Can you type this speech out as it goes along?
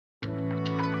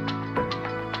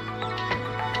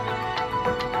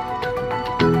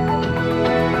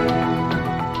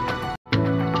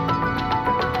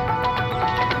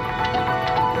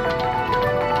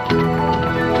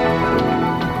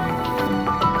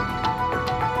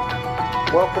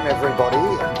Welcome everybody,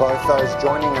 both those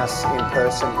joining us in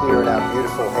person here at our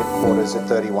beautiful headquarters at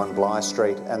 31 Bligh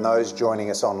Street and those joining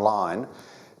us online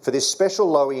for this special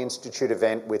Lowy Institute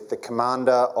event with the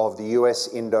Commander of the US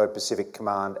Indo-Pacific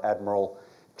Command, Admiral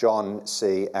John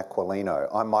C. Aquilino.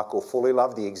 I'm Michael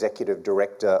Fullilove, the Executive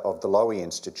Director of the Lowy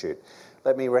Institute.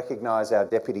 Let me recognise our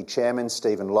Deputy Chairman,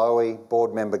 Stephen Lowy,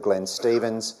 Board Member Glenn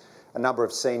Stevens, a number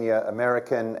of senior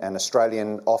American and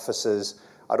Australian officers.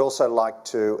 I'd also like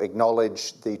to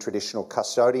acknowledge the traditional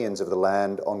custodians of the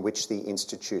land on which the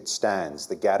Institute stands,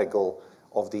 the Gadigal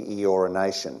of the Eora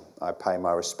Nation. I pay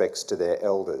my respects to their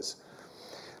elders.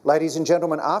 Ladies and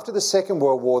gentlemen, after the Second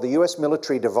World War, the US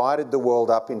military divided the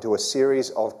world up into a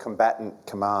series of combatant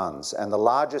commands, and the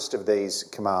largest of these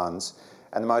commands,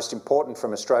 and the most important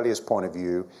from Australia's point of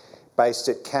view, based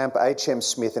at Camp H.M.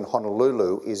 Smith in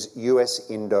Honolulu, is US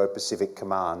Indo-Pacific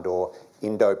Command, or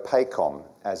Indo-PACOM,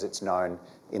 as it's known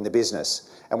in the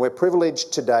business. And we're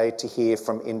privileged today to hear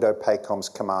from Indo-PACOM's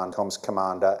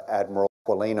commander, Admiral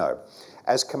Aquilino.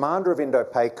 As commander of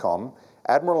Indo-PACOM,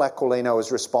 Admiral Aquilino is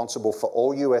responsible for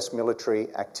all US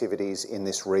military activities in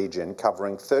this region,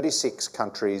 covering 36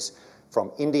 countries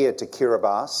from India to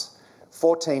Kiribati,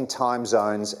 14 time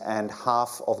zones, and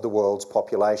half of the world's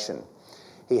population.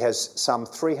 He has some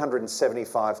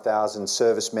 375,000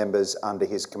 service members under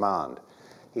his command.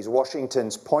 He's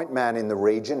Washington's point man in the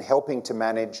region, helping to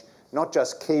manage not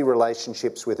just key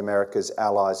relationships with America's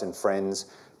allies and friends,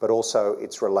 but also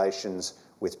its relations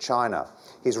with China.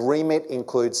 His remit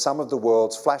includes some of the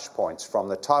world's flashpoints, from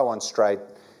the Taiwan Strait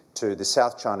to the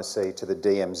South China Sea to the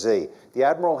DMZ. The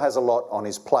Admiral has a lot on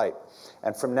his plate.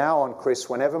 And from now on, Chris,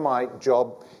 whenever my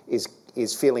job is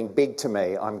feeling big to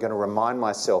me, I'm going to remind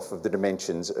myself of the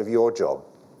dimensions of your job.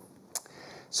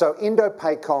 So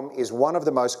Indo-PACOM is one of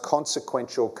the most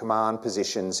consequential command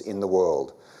positions in the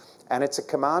world. And it's a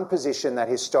command position that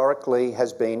historically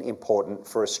has been important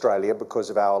for Australia because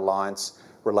of our alliance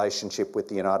relationship with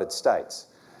the United States.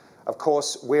 Of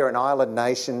course, we're an island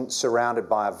nation surrounded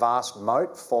by a vast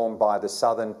moat formed by the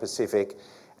Southern Pacific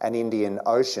and Indian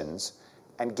Oceans.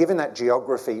 And given that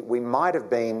geography, we might have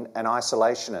been an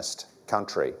isolationist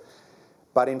country.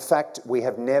 But in fact, we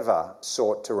have never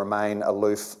sought to remain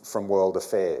aloof from world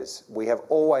affairs. We have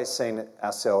always seen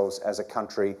ourselves as a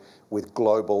country with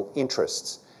global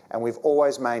interests, and we've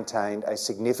always maintained a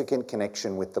significant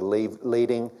connection with the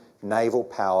leading naval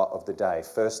power of the day,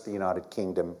 first the United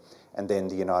Kingdom and then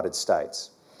the United States.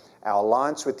 Our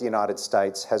alliance with the United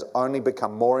States has only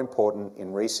become more important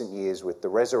in recent years with the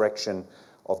resurrection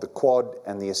of the Quad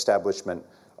and the establishment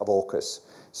of AUKUS.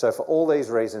 So for all these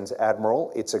reasons, Admiral,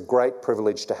 it's a great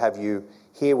privilege to have you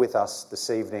here with us this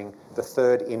evening, the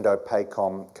third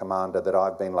Indo-PACOM commander that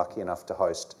I've been lucky enough to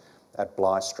host at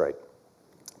Bligh Street.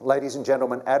 Ladies and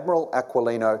gentlemen, Admiral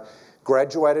Aquilino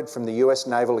graduated from the US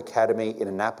Naval Academy in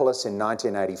Annapolis in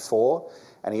 1984,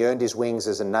 and he earned his wings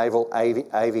as a naval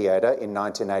aviator in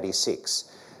 1986.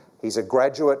 He's a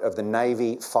graduate of the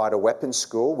Navy Fighter Weapons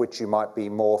School, which might be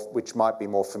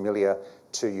more familiar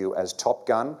to you as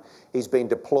TOPGUN. He's been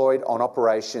deployed on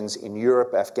operations in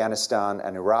Europe, Afghanistan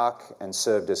and Iraq, and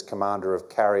served as commander of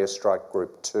Carrier Strike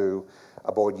Group 2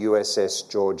 aboard USS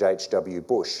George H.W.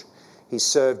 Bush. He's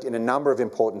served in a number of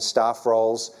important staff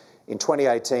roles. In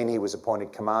 2018, he was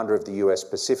appointed commander of the US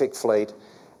Pacific Fleet,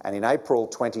 and in April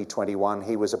 2021,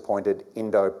 he was appointed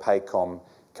Indo-PACOM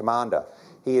commander.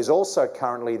 He is also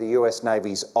currently the US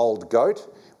Navy's old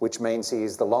goat, which means he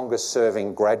is the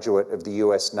longest-serving graduate of the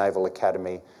US Naval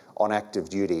Academy on active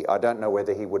duty. I don't know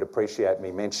whether he would appreciate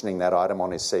me mentioning that item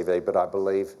on his CV, but I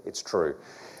believe it's true.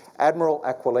 Admiral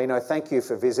Aquilino, thank you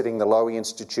for visiting the Lowy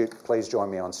Institute. Please join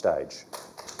me on stage.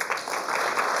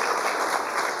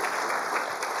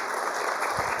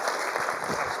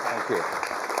 Thank you.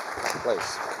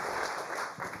 Please.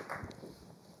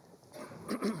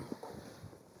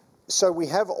 So we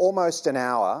have almost an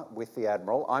hour with the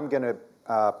Admiral. I'm going to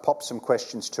pop some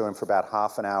questions to him for about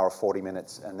half an hour, 40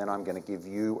 minutes, and then I'm going to give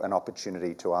you an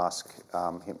opportunity to ask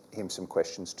him some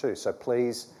questions too. So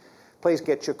please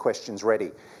get your questions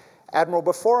ready. Admiral,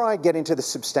 before I get into the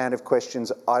substantive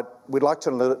questions, we'd like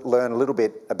to learn a little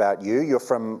bit about you. You're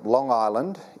from Long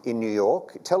Island in New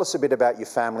York. Tell us a bit about your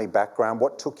family background.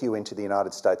 What took you into the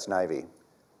United States Navy?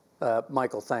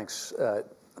 Michael, thanks.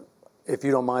 If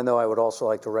you don't mind, though, I would also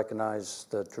like to recognize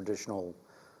the traditional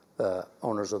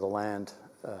owners of the land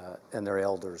and their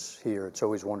elders here. It's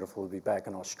always wonderful to be back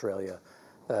in Australia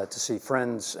to see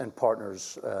friends and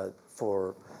partners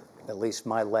for at least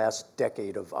my last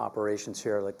decade of operations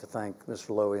here. I'd like to thank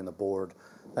Mr. Lowy and the board.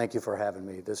 Thank you for having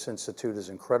me. This institute is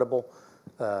incredible,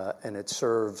 and it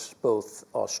serves both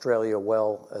Australia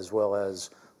well as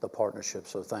the partnership,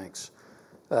 so thanks.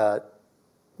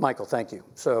 Michael, thank you.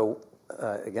 So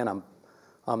again,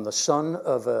 I'm the son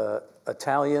of an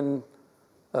Italian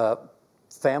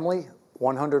family,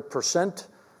 100%.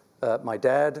 My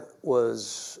dad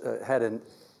had a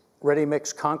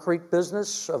ready-mix concrete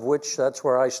business, of which that's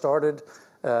where I started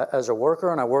as a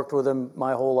worker, and I worked with him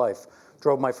my whole life.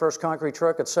 Drove my first concrete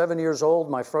truck at 7 years old,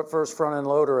 my first front-end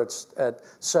loader at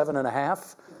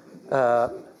 7.5.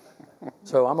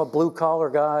 So I'm a blue-collar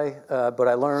guy, but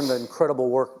I learned an incredible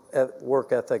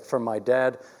work ethic from my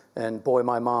dad, and boy,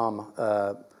 my mom,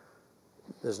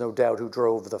 there's no doubt who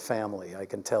drove the family, I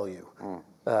can tell you.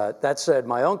 That said,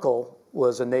 my uncle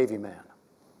was a Navy man.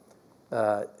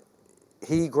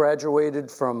 He graduated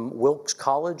from Wilkes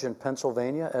College in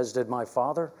Pennsylvania, as did my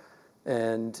father,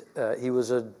 and he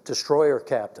was a destroyer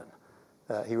captain.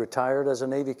 He retired as a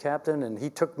Navy captain, and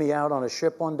he took me out on a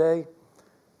ship one day,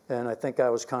 and I think I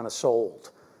was kind of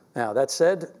sold. Now, that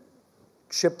said,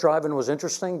 ship driving was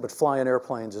interesting, but flying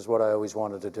airplanes is what I always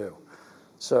wanted to do.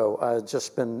 So I've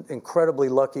just been incredibly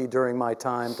lucky during my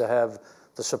time to have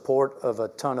the support of a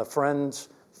ton of friends,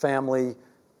 family,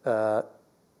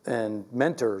 and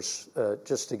mentors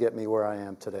just to get me where I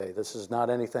am today. This is not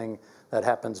anything that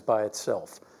happens by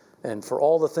itself. And for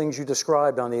all the things you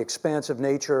described on the expansive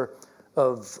nature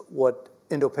of what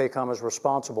Indo-PACOM is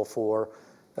responsible for,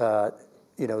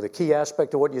 you know, the key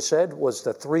aspect of what you said was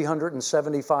the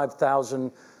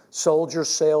 375,000 soldiers,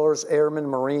 sailors, airmen,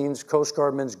 Marines, Coast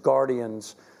Guardmen,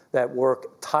 guardians that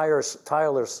work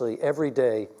tirelessly every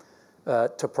day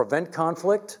to prevent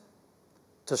conflict,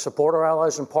 to support our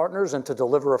allies and partners, and to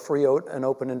deliver a free and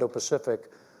open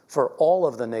Indo-Pacific for all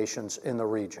of the nations in the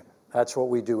region. That's what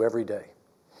we do every day.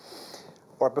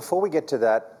 All right, before we get to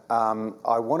that,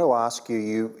 I want to ask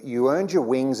you, you earned your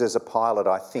wings as a pilot,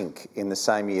 I think, in the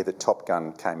same year that Top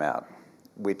Gun came out,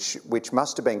 which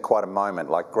must have been quite a moment,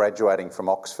 like graduating from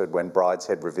Oxford when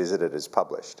Brideshead Revisited is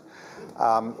published.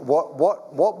 What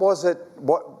was it,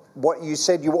 what you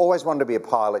said you always wanted to be a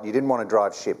pilot, you didn't want to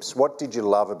drive ships. What did you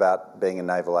love about being a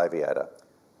naval aviator?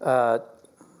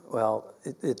 Well,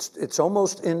 it's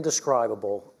almost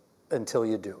indescribable until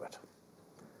you do it.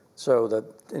 So the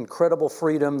incredible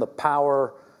freedom, the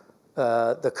power,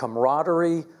 the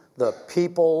camaraderie, the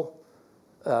people,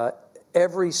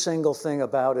 every single thing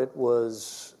about it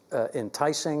was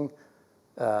enticing.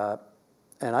 And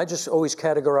I just always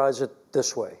categorize it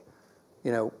this way.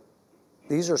 You know,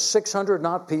 these are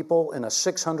 600-knot people in a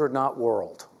 600-knot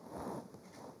world.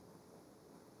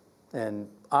 And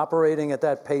operating at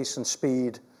that pace and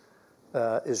speed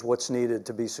is what's needed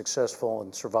to be successful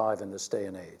and survive in this day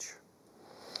and age.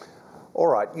 All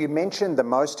right, you mentioned the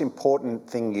most important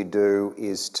thing you do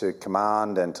is to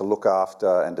command and to look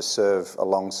after and to serve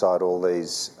alongside all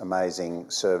these amazing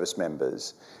service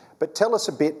members. But tell us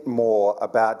a bit more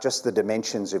about just the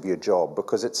dimensions of your job,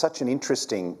 because it's such an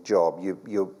interesting job.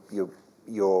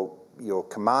 You're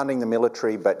commanding the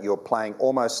military, but you're playing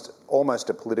almost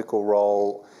a political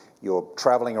role. You're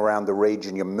traveling around the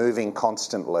region, you're moving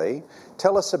constantly.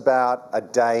 Tell us about a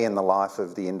day in the life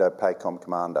of the Indo-PACOM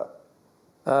commander.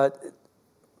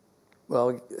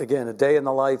 Well, again, a day in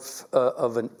the life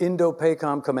of an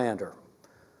Indo-PACOM commander.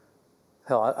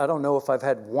 Hell, I don't know if I've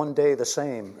had one day the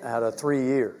same out of 3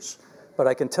 years, but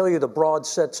I can tell you the broad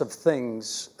sets of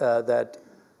things that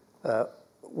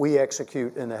we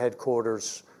execute in the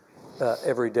headquarters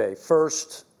every day.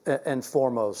 First and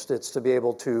foremost, it's to be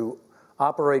able to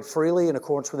operate freely in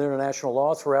accordance with international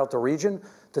law throughout the region,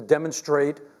 to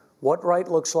demonstrate what right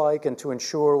looks like and to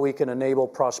ensure we can enable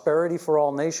prosperity for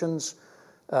all nations,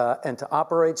 and to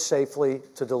operate safely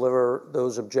to deliver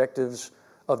those objectives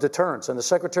of deterrence. And the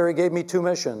Secretary gave me 2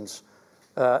 missions.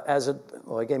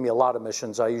 Well, he gave me a lot of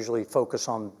missions. I usually focus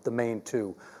on the main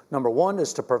 2. Number 1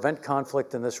 is to prevent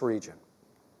conflict in this region.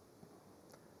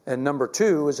 And number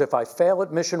 2 is, if I fail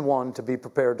at mission 1, to be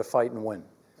prepared to fight and win.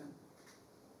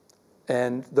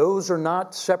 And those are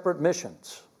not separate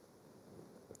missions.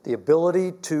 The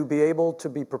ability to be able to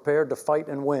be prepared to fight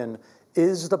and win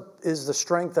is the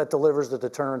strength that delivers the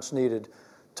deterrence needed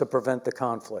to prevent the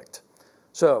conflict.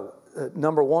 So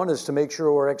number 1 is to make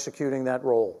sure we're executing that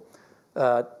role.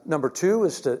 Number 2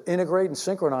 is to integrate and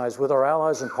synchronize with our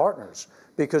allies and partners,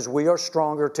 because we are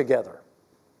stronger together.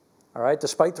 All right,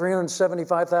 despite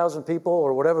 375,000 people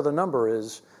or whatever the number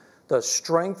is, the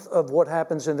strength of what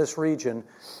happens in this region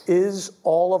is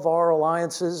all of our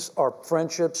alliances, our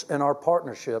friendships, and our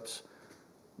partnerships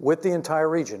with the entire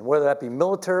region, whether that be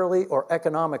militarily or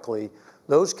economically.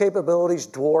 Those capabilities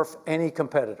dwarf any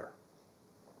competitor.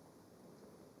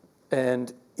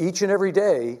 And each and every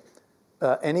day,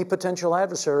 any potential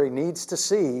adversary needs to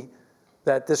see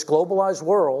that this globalized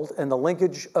world and the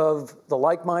linkage of the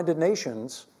like-minded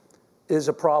nations is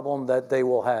a problem that they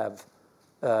will have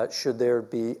should there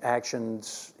be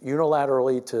actions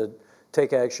unilaterally to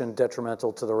take action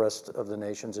detrimental to the rest of the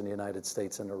nations in the United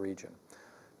States and the region.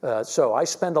 So I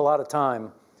spend a lot of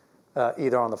time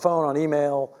either on the phone, on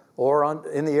email, or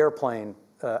in the airplane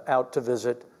out to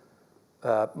visit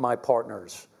my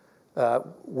partners.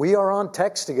 We are on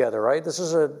text together, right? This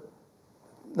is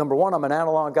number one, I'm an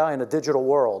analog guy in a digital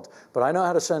world, but I know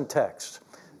how to send text.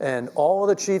 And all of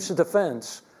the chiefs of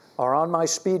defense are on my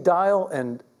speed dial,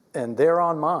 and they're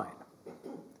on mine.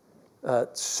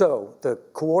 So the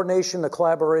coordination, the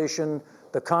collaboration,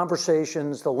 the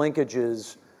conversations, the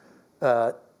linkages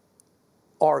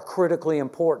are critically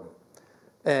important.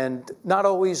 And not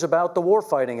always about the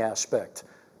warfighting aspect.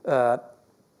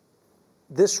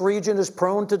 This region is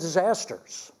prone to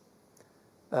disasters.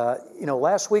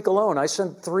 Last week alone, I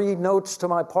sent 3 notes to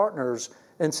my partners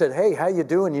and said, hey, how you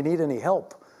doing? You need any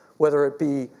help? Whether it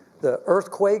be the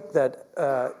earthquake that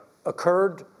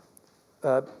occurred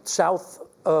south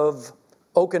of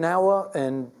Okinawa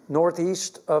and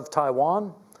northeast of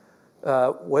Taiwan,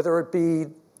 whether it be,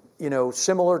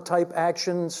 similar type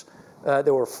actions.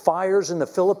 There were fires in the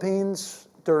Philippines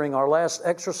during our last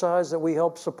exercise that we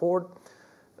helped support.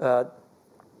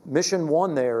 Mission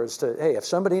 1 there is to, hey, if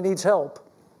somebody needs help,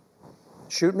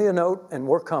 shoot me a note and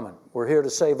we're coming. We're here to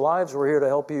save lives. We're here to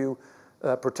help you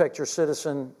protect your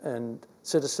citizens.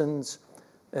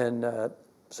 And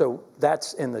so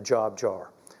that's in the job jar.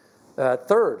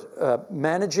 Third,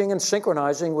 managing and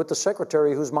synchronizing with the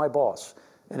secretary who's my boss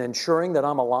and ensuring that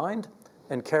I'm aligned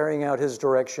and carrying out his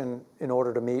direction in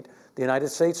order to meet the United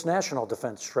States National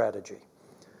Defense Strategy.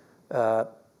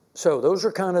 So those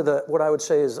are kind of what I would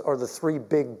say are the 3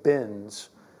 big bins,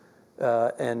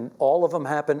 and all of them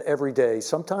happen every day,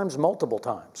 sometimes multiple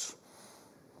times.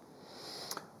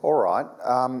 All right.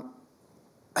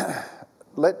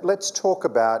 Let's talk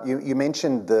about, you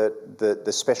mentioned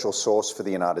the special source for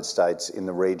the United States in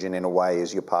the region in a way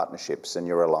is your partnerships and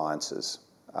your alliances.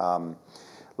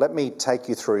 Let me take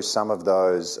you through some of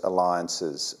those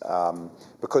alliances,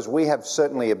 because we have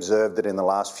certainly observed that in the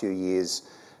last few years,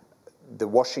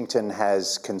 Washington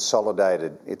has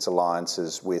consolidated its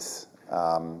alliances with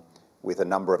a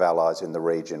number of allies in the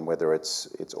region, whether it's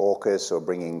AUKUS or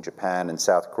bringing Japan and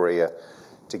South Korea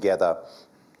together.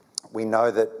 We know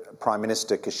that Prime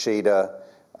Minister Kishida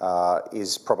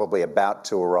is probably about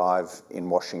to arrive in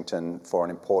Washington for an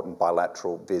important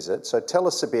bilateral visit. So tell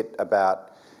us a bit about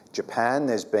Japan.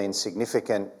 There's been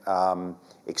significant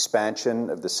expansion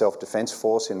of the self-defense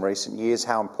force in recent years.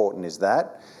 How important is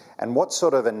that? And what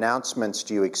sort of announcements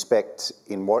do you expect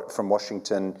from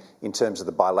Washington in terms of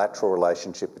the bilateral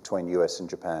relationship between US and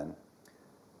Japan?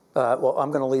 Well,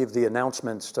 I'm going to leave the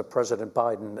announcements to President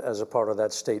Biden as a part of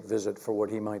that state visit for what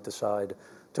he might decide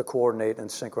to coordinate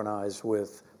and synchronize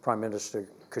with Prime Minister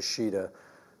Kishida.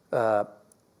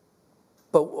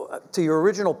 But to your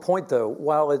original point, though,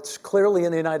 while it's clearly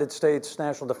in the United States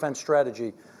National Defense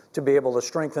Strategy to be able to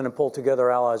strengthen and pull together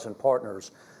allies and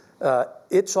partners,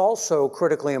 it's also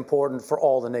critically important for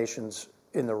all the nations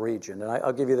in the region. And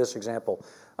I'll give you this example.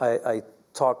 I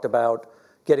talked about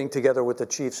getting together with the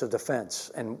chiefs of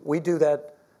defense, and we do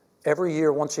that every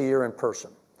year, once a year in person.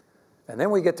 And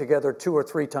then we get together 2 or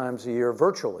 3 times a year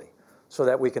virtually so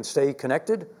that we can stay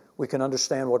connected, we can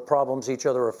understand what problems each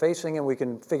other are facing, and we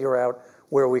can figure out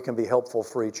where we can be helpful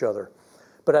for each other.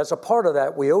 But as a part of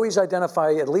that, we always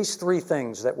identify at least 3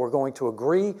 things that we're going to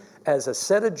agree as a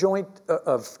set of joint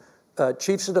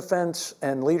chiefs of defense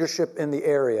and leadership in the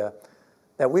area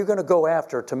that we're going to go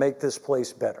after to make this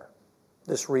place better,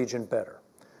 this region better.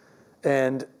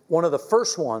 And one of the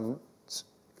first ones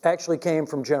actually came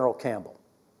from General Campbell.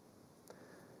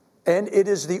 And it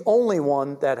is the only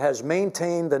one that has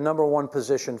maintained the #1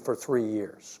 position for 3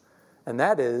 years. And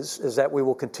that is that we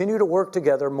will continue to work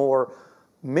together more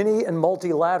mini and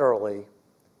multilaterally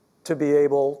to be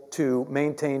able to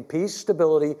maintain peace,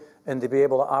 stability, and to be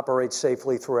able to operate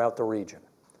safely throughout the region.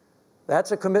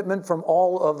 That's a commitment from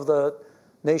all of the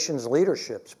nation's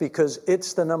leaderships because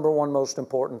it's the #1 most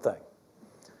important thing.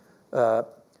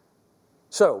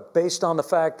 So based on the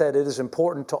fact that it is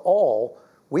important to all,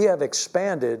 we have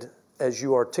expanded, as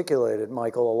you articulated,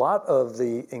 Michael, a lot of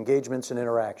the engagements and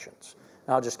interactions.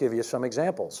 And I'll just give you some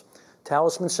examples.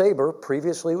 Talisman Sabre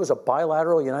previously was a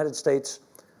bilateral United States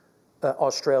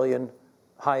Australian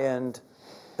high-end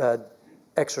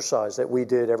exercise that we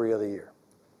did every other year.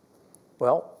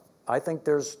 Well, I think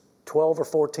there's 12 or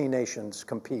 14 nations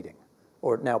competing,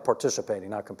 or now participating,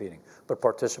 not competing, but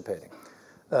participating.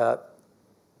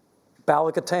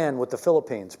 Balakatan with the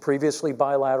Philippines, previously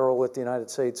bilateral with the United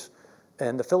States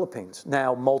and the Philippines,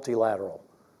 now multilateral,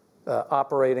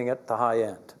 operating at the high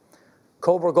end.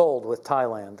 Cobra Gold with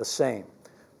Thailand, the same.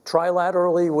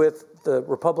 Trilaterally with the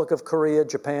Republic of Korea,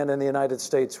 Japan, and the United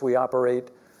States, we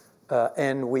operate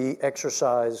and we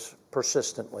exercise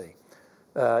persistently.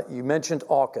 You mentioned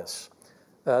AUKUS.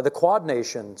 The Quad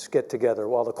nations get together.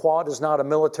 While the Quad is not a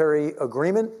military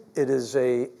agreement, it is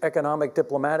an economic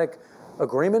diplomatic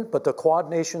agreement, but the Quad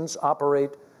nations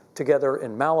operate together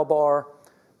in Malabar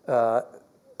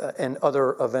and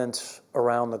other events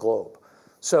around the globe.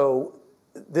 So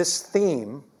this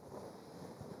theme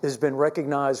has been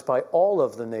recognized by all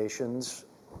of the nations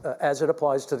as it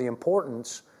applies to the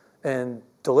importance and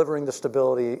delivering the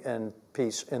stability and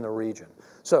peace in the region.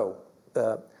 So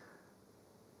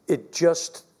it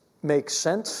just makes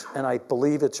sense, and I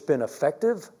believe it's been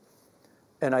effective,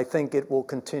 and I think it will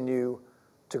continue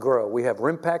to grow. We have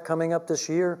RIMPAC coming up this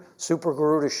year, Super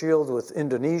Garuda Shield with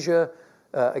Indonesia.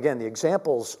 Again, the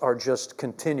examples are just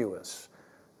continuous.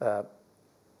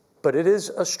 But it is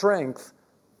a strength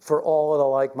for all of the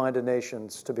like-minded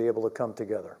nations to be able to come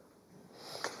together.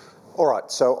 All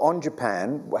right, so on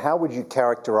Japan, how would you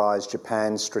characterize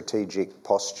Japan's strategic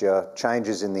posture,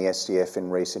 changes in the SDF in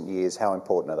recent years? How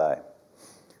important are they?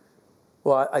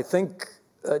 Well, I think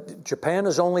Japan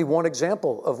is only one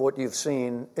example of what you've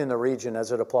seen in the region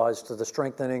as it applies to the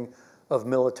strengthening of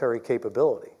military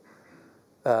capability.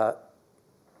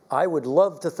 I would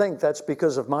love to think that's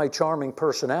because of my charming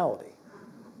personality,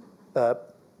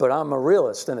 but I'm a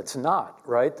realist, and it's not,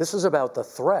 right? This is about the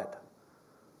threat.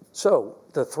 So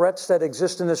the threats that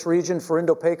exist in this region for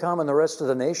Indo-PACOM and the rest of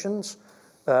the nations,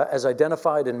 as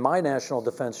identified in my national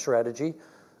defense strategy,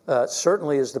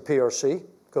 certainly is the PRC,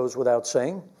 goes without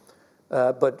saying,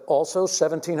 but also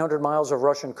 1,700 miles of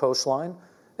Russian coastline,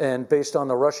 and based on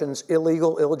the Russians'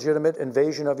 illegal, illegitimate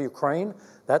invasion of Ukraine,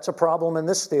 that's a problem in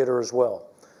this theater as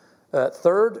well.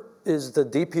 Third is the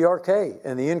DPRK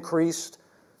and the increased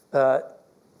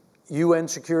UN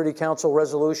Security Council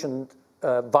resolution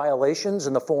violations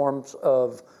in the forms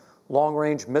of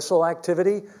long-range missile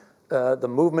activity, the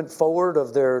movement forward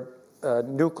of their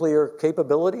nuclear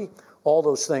capability. All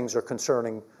those things are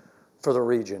concerning for the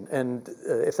region. And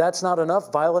if that's not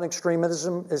enough, violent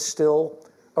extremism is still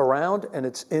around, and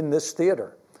it's in this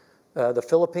theater. The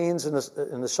Philippines, in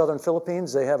the southern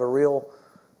Philippines, they have a real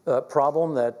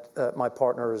problem that my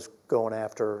partner is going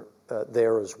after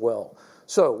there as well.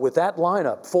 So with that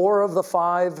lineup, 4 of the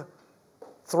 5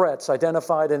 threats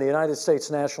identified in the United States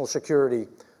National Security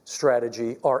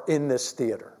Strategy are in this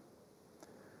theater.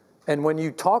 And when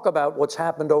you talk about what's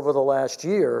happened over the last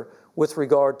year with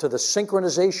regard to the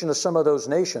synchronization of some of those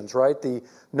nations, right? The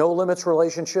no limits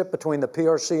relationship between the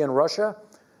PRC and Russia,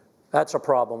 that's a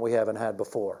problem we haven't had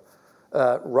before.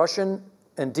 Russian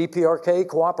and DPRK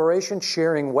cooperation,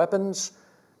 sharing weapons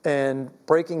and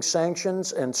breaking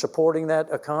sanctions and supporting that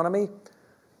economy,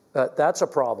 that's a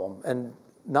problem. And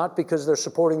not because they're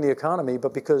supporting the economy,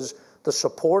 but because the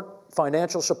support,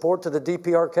 financial support to the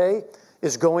DPRK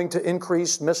is going to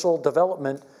increase missile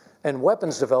development and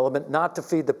weapons development, not to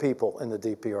feed the people in the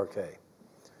DPRK.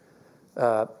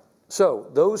 So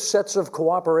those sets of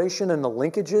cooperation and the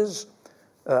linkages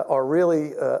are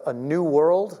really a new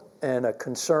world and a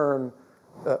concern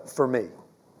for me.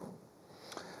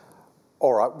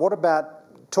 All right, what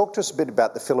about, talk to us a bit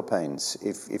about the Philippines,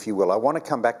 if you will. I want to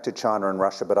come back to China and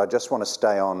Russia, but I just want to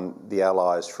stay on the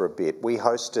allies for a bit. We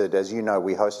hosted, as you know,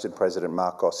 we hosted President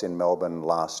Marcos in Melbourne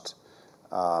last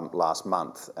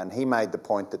month, and he made the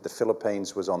point that the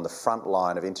Philippines was on the front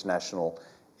line of international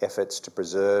efforts to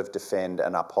preserve, defend,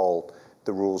 and uphold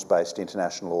the rules-based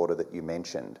international order that you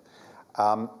mentioned.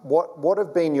 What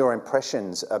have been your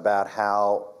impressions about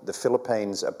how the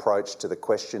Philippines' approach to the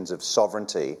questions of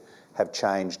sovereignty have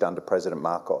changed under President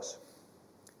Marcos?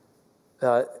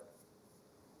 I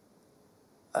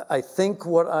think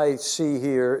what I see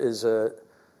here is a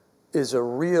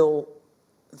real,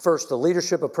 first, the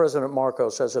leadership of President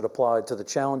Marcos as it applied to the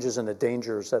challenges and the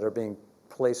dangers that are being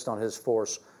placed on his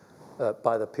force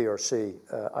by the PRC.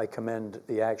 I commend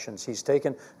the actions he's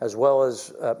taken, as well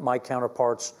as my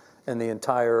counterparts and the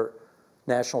entire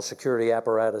national security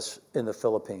apparatus in the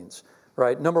Philippines.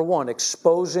 Right? Number one,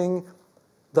 exposing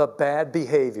the bad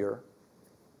behavior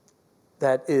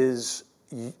that is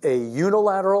a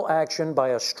unilateral action by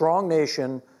a strong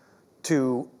nation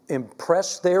to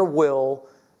impress their will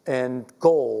and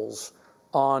goals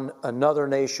on another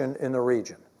nation in the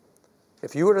region.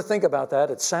 If you were to think about that,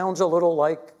 it sounds a little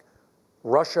like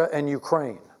Russia and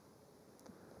Ukraine.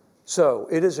 So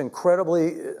it is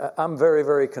incredibly, I'm very,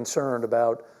 very concerned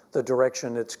about the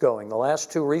direction it's going. The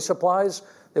last 2 resupplies,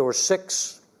 there were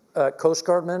 6 Coast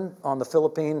Guard men on the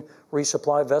Philippine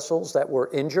resupply vessels that were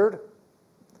injured.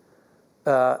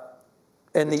 And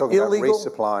You're talking about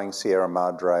resupplying Sierra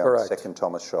Madre on the Second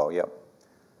Thomas Shoal, yep.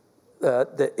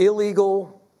 The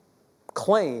illegal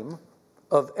claim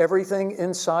of everything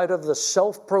inside of the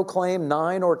self-proclaimed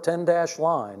 9 or 10-dash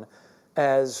line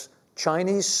as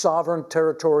Chinese sovereign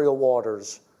territorial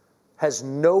waters has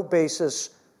no basis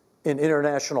in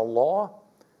international law,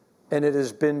 and it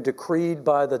has been decreed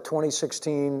by the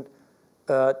 2016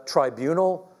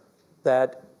 tribunal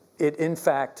that it, in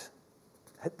fact,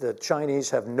 the Chinese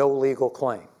have no legal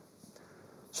claim.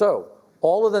 So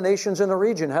all of the nations in the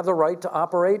region have the right to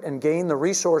operate and gain the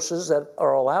resources that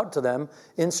are allowed to them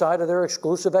inside of their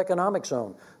exclusive economic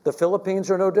zone. The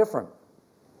Philippines are no different.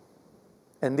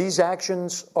 And these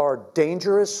actions are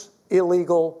dangerous,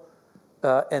 illegal,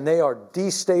 and they are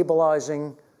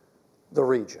destabilizing the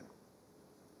region.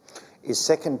 Is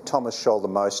Second Thomas Shoal the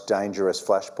most dangerous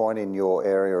flashpoint in your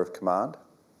area of command?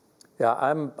 Yeah,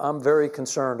 I'm very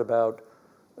concerned about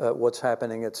what's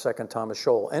happening at Second Thomas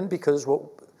Shoal, and because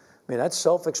that's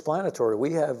self-explanatory.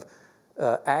 We have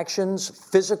actions,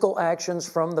 physical actions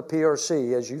from the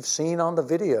PRC, as you've seen on the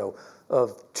video,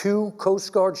 of 2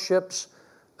 Coast Guard ships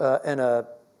and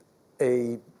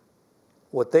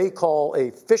what they call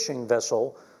a fishing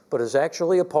vessel, but is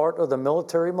actually a part of the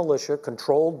military militia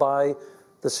controlled by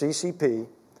the CCP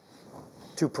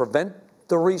to prevent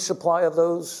the resupply of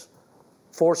those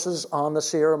forces on the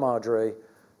Sierra Madre.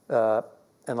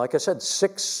 And like I said,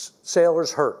 6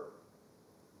 sailors hurt.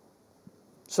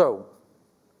 So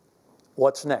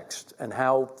what's next, and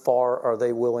how far are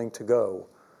they willing to go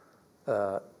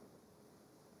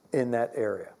in that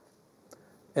area?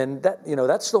 And that,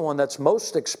 that's the one that's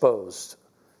most exposed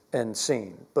and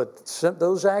seen. But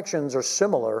those actions are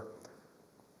similar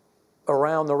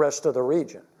around the rest of the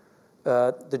region.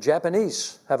 The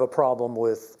Japanese have a problem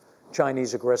with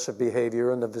Chinese aggressive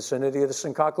behavior in the vicinity of the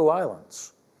Senkaku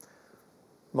Islands.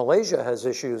 Malaysia has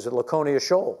issues at Laconia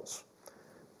Shoals.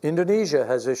 Indonesia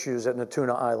has issues at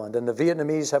Natuna Island, and the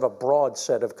Vietnamese have a broad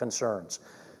set of concerns.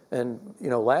 And,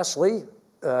 lastly,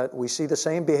 we see the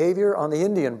same behavior on the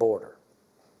Indian border.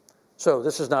 So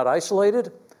this is not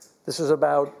isolated. This is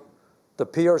about the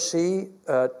PRC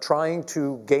trying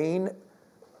to gain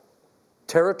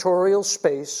territorial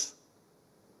space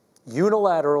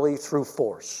unilaterally through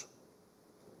force.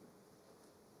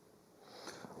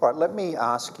 All right, let me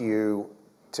ask you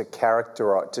to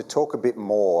talk a bit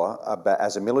more about,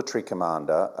 as a military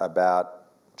commander, about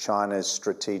China's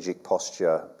strategic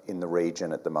posture in the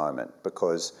region at the moment,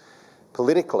 because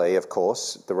politically, of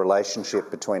course, the relationship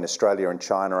between Australia and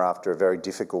China after a very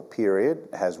difficult period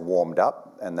has warmed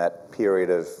up, and that period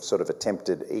of sort of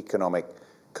attempted economic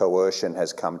coercion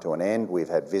has come to an end. We've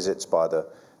had visits by the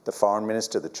foreign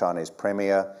minister, the Chinese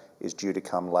premier is due to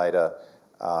come later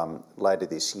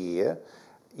this year.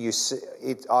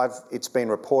 It's been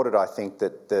reported, I think,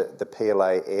 that the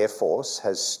PLA Air Force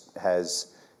has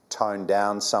toned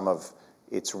down some of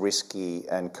its risky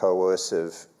and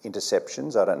coercive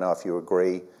interceptions. I don't know if you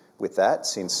agree with that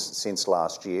since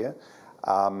last year.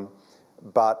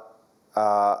 But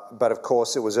of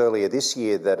course, it was earlier this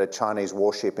year that a Chinese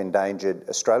warship endangered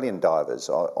Australian divers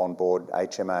on board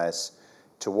HMAS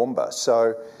Toowoomba.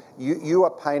 So you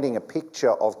are painting a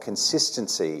picture of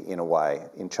consistency, in a way,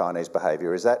 in Chinese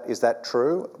behaviour. Is that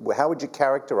true? How would you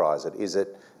characterise it? Is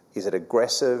it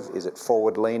aggressive? Is it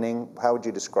forward-leaning? How would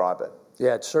you describe it?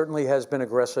 Yeah, it certainly has been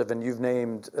aggressive, and you've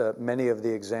named many of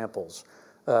the examples.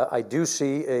 I do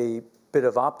see a bit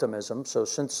of optimism. So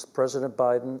since President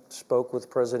Biden spoke with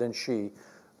President Xi,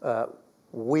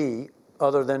 we,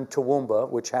 other than Toowoomba,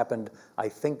 which happened, I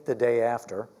think, the day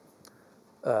after,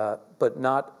 but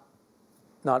not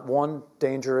one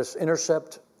dangerous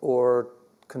intercept or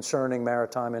concerning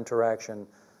maritime interaction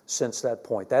since that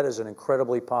point. That is an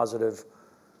incredibly positive,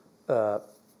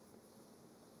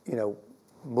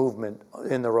 movement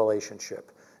in the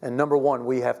relationship. And number one,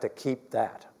 we have to keep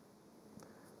that.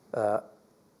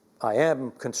 I am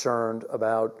concerned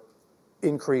about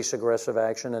increased aggressive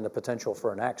action and the potential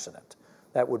for an accident.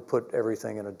 That would put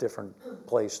everything in a different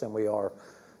place than we are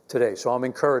today. So I'm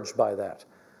encouraged by that.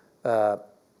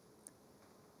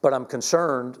 But I'm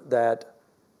concerned that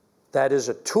that is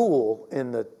a tool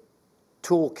in the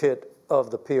toolkit of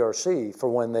the PRC for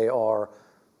when they are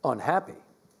unhappy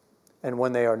and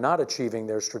when they are not achieving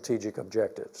their strategic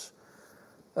objectives.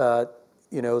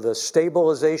 The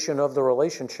stabilization of the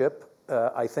relationship,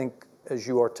 I think, as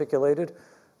you articulated,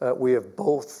 we have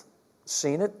both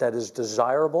seen it. That is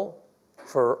desirable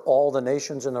for all the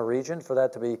nations in the region, for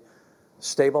that to be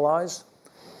stabilized.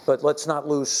 But let's not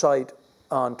lose sight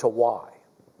on to why.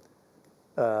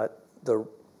 The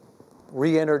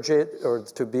re-energize or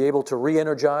to be able to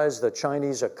re-energize the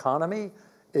Chinese economy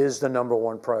is the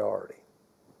 #1 priority.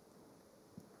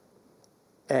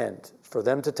 And for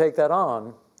them to take that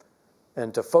on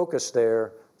and to focus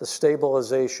there, the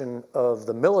stabilization of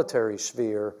the military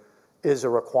sphere is a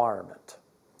requirement.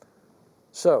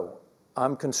 So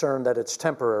I'm concerned that it's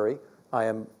temporary. I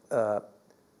am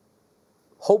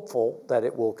hopeful that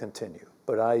it will continue.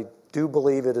 But I do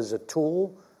believe it is a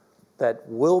tool that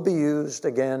will be used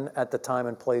again at the time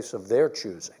and place of their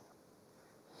choosing.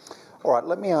 All right,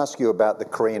 let me ask you about the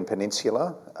Korean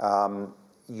Peninsula.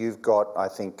 You've got, I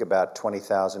think, about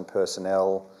 20,000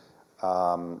 personnel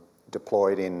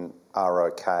deployed in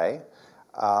ROK.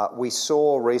 We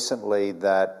saw recently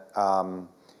that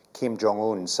Kim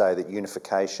Jong-un say that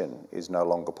unification is no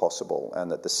longer possible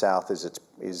and that the South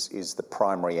is the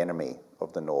primary enemy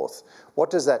of the North.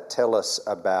 What does that tell us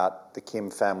about the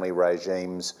Kim family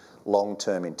regime's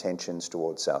long-term intentions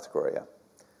towards South Korea?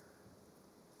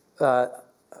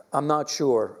 I'm not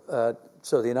sure.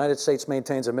 So the United States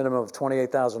maintains a minimum of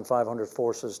 28,500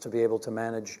 forces to be able to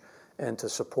manage and to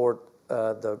support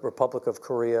the Republic of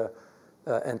Korea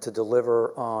and to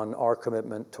deliver on our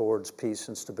commitment towards peace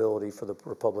and stability for the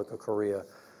Republic of Korea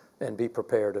and be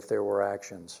prepared if there were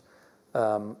actions.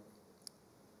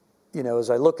 You know, as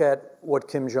I look at what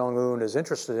Kim Jong-un is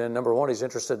interested in, #1, he's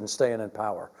interested in staying in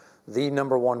power, the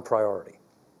 #1 priority.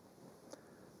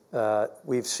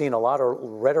 We've seen a lot of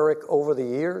rhetoric over the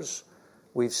years.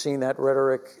 We've seen that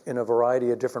rhetoric in a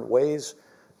variety of different ways.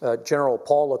 General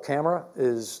Paul LaCamera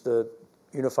is the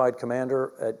unified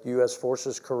commander at U.S.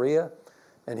 Forces Korea,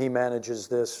 and he manages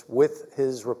this with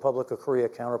his Republic of Korea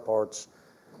counterparts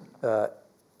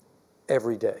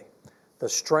every day. The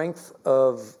strength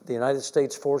of the United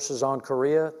States forces on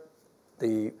Korea,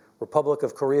 the Republic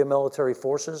of Korea military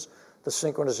forces, the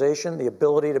synchronization, the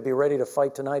ability to be ready to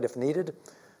fight tonight if needed,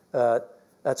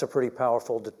 that's a pretty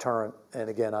powerful deterrent.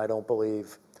 And again, I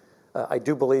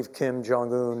do believe Kim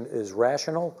Jong-un is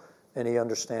rational, and he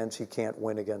understands he can't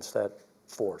win against that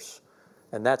force.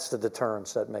 And that's the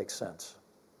deterrence that makes sense.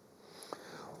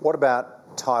 What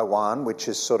about Taiwan, which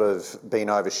has sort of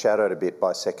been overshadowed a bit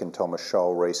by Second Thomas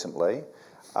Shoal recently?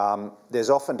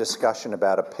 There's often discussion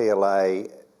about a PLA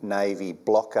Navy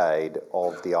blockade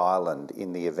of the island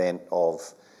in the event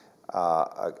of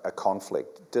a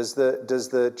conflict. Does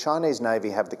the Chinese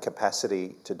Navy have the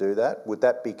capacity to do that? Would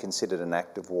that be considered an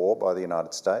act of war by the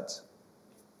United States?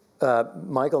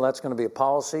 Michael, that's going to be a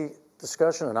policy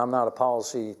discussion, and I'm not a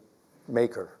policy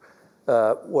maker.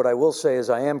 What I will say is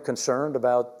I am concerned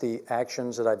about the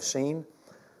actions that I've seen.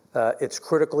 It's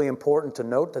critically important to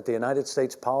note that the United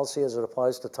States policy as it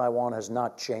applies to Taiwan has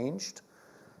not changed.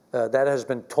 That has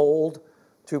been told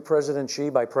to President Xi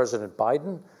by President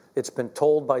Biden. It's been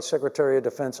told by Secretary of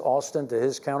Defense Austin to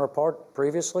his counterpart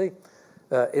previously.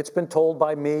 It's been told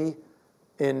by me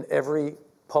in every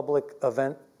public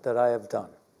event that I have done.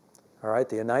 All right,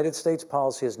 the United States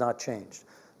policy has not changed.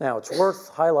 Now, it's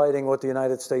worth highlighting what the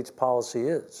United States policy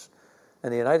is.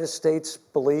 And the United States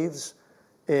believes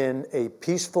in a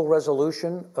peaceful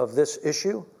resolution of this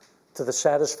issue to the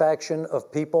satisfaction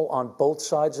of people on both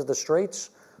sides of the straits,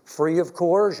 free of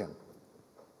coercion.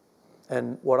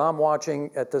 And what I'm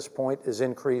watching at this point is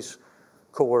increased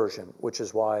coercion, which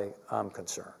is why I'm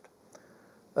concerned.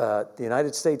 The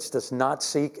United States does not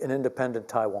seek an independent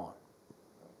Taiwan.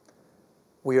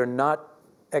 We are not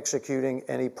executing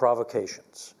any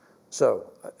provocations.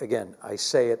 So, again, I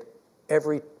say it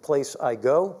every place I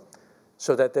go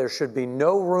so that there should be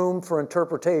no room for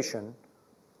interpretation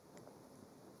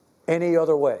any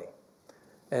other way.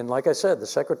 And like I said, the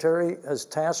Secretary has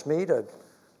tasked me to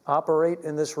operate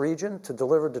in this region to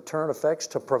deliver deterrent effects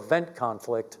to prevent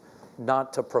conflict,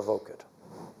 not to provoke it.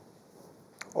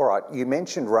 All right, you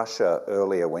mentioned Russia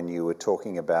earlier when you were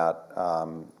talking about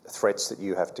threats that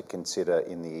you have to consider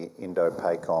in the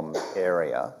Indo-PACOM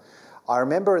area. I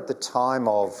remember at the time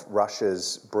of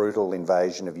Russia's brutal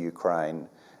invasion of Ukraine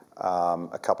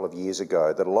a couple of years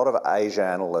ago that a lot of Asia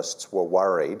analysts were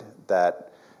worried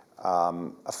that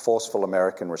a forceful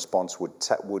American response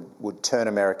would turn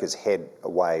America's head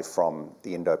away from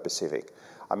the Indo-Pacific.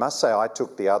 I must say I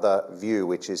took the other view,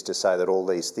 which is to say that all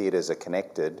these theatres are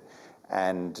connected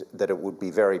and that it would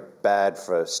be very bad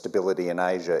for stability in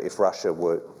Asia if Russia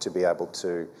were to be able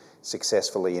to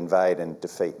successfully invade and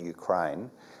defeat Ukraine.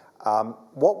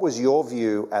 What was your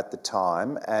view at the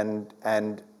time,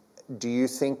 and do you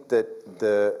think that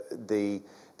the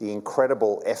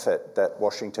incredible effort that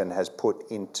Washington has put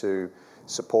into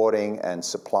supporting and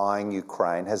supplying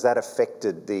Ukraine, has that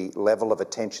affected the level of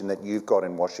attention that you've got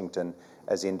in Washington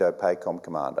as Indo-PACOM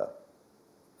commander?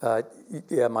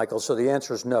 Yeah, Michael, so the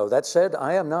answer is no. That said,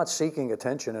 I am not seeking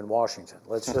attention in Washington.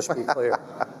 Let's just be clear.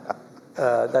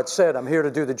 That said, I'm here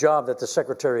to do the job that the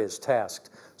Secretary is tasked.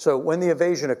 So when the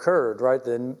invasion occurred, right,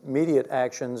 the immediate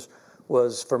actions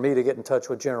was for me to get in touch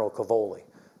with General Cavoli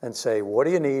and say, what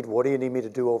do you need? What do you need me to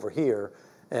do over here?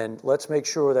 And let's make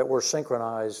sure that we're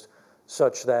synchronized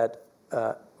such that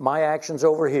my actions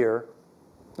over here,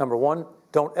 number one,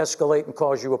 don't escalate and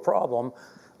cause you a problem.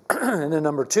 And then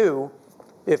number two,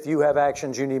 if you have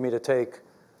actions you need me to take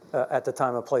at the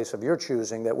time and place of your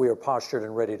choosing, that we are postured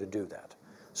and ready to do that.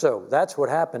 So that's what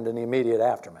happened in the immediate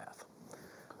aftermath.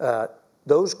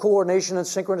 Those coordination and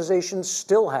synchronizations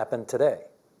still happen today.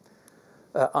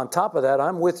 On top of that,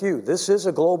 I'm with you. This is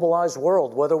a globalized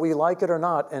world, whether we like it or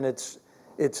not, and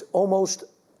it's almost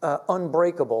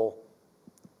unbreakable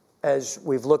as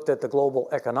we've looked at the global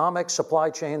economic supply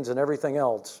chains and everything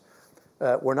else.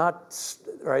 We're not,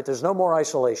 right, there's no more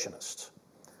isolationists.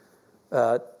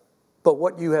 But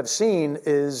what you have seen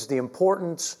is the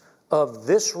importance of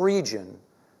this region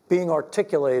being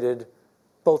articulated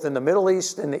both in the Middle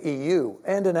East, in the EU,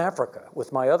 and in Africa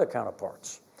with my other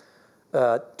counterparts.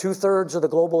 2/3 of the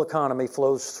global economy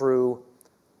flows through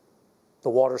the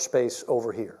water space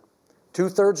over here.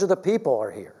 2/3 of the people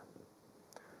are here.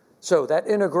 So that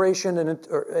integration and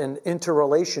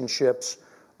interrelationships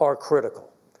are critical.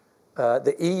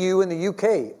 The EU and the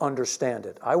UK understand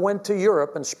it. I went to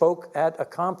Europe and spoke at a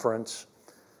conference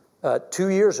 2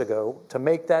 years ago to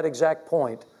make that exact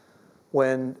point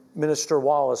when Minister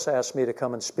Wallace asked me to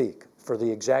come and speak for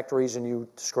the exact reason you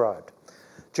described.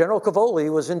 General Cavoli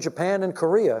was in Japan and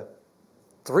Korea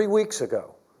 3 weeks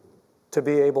ago to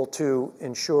be able to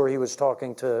ensure he was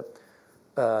talking to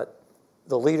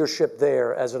the leadership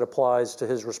there as it applies to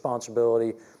his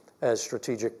responsibility as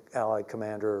Strategic Allied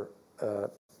Commander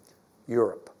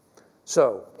Europe.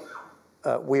 So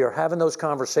we are having those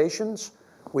conversations.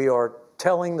 We are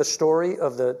telling the story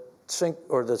of the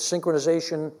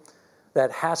synchronization that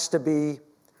has to be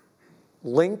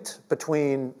linked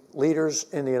between leaders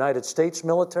in the United States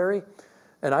military.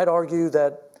 And I'd argue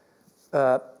that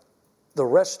the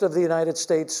rest of the United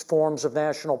States forms of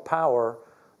national power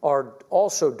are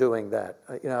also doing that.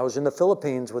 You know, I was in the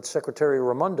Philippines with Secretary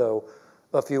Raimondo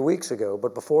a few weeks ago,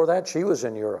 but before that, she was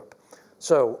in Europe.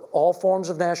 So all forms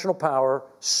of national power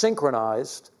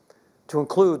synchronized to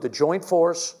include the joint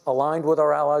force aligned with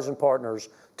our allies and partners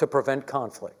to prevent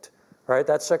conflict, right?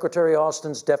 That's Secretary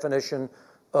Austin's definition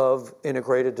of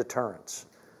integrated deterrence.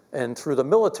 And through the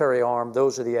military arm,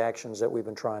 those are the actions that we've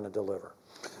been trying to deliver.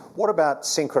 What about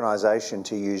synchronization,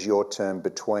 to use your term,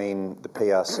 between the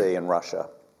PRC and Russia?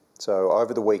 So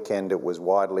over the weekend, it was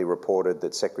widely reported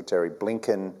that Secretary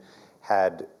Blinken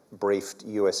had briefed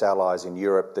US allies in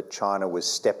Europe that China was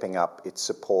stepping up its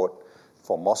support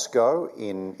for Moscow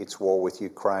in its war with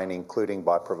Ukraine, including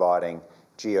by providing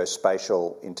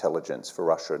geospatial intelligence for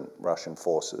Russian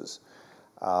forces.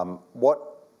 Are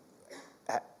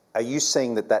you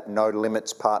seeing that no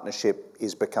limits partnership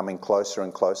is becoming closer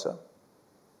and closer?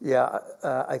 Yeah,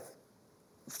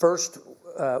 first,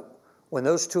 when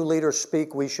those two leaders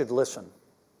speak, we should listen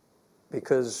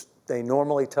because they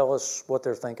normally tell us what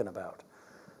they're thinking about.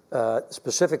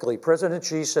 Specifically, President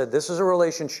Xi said, this is a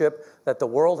relationship that the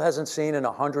world hasn't seen in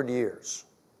 100 years.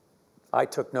 I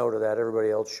took note of that, everybody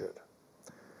else should.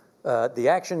 The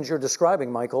actions you're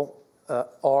describing, Michael,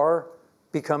 are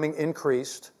becoming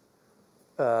increased,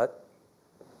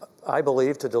 I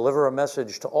believe, to deliver a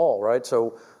message to all, right?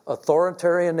 So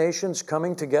authoritarian nations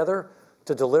coming together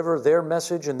to deliver their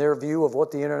message and their view of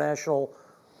what the international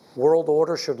world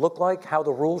order should look like, how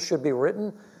the rules should be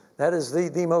written, that is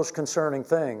the most concerning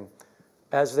thing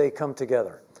as they come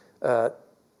together.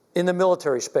 In the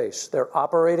military space, they're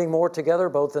operating more together,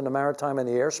 both in the maritime and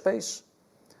the airspace.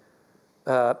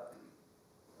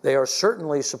 They are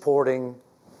certainly supporting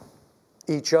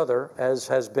each other, as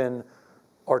has been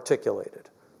articulated.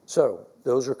 So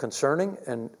those are concerning,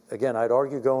 and again, I'd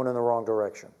argue going in the wrong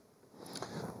direction.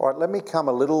 All right, let me come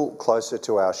a little closer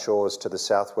to our shores, to the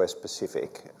Southwest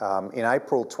Pacific. In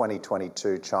April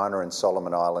 2022, China and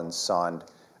Solomon Islands signed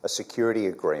a security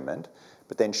agreement,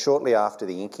 but then shortly after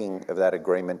the inking of that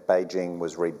agreement, Beijing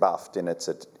was rebuffed in its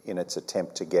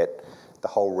attempt to get the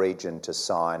whole region to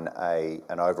sign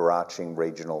an overarching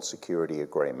regional security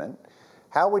agreement.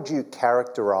 How would you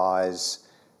characterize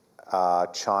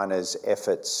China's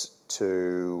efforts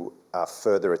to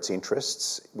further its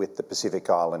interests with the Pacific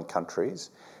Island countries?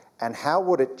 And how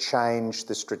would it change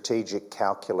the strategic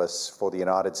calculus for the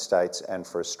United States and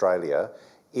for Australia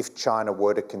if China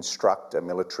were to construct a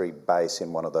military base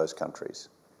in one of those countries?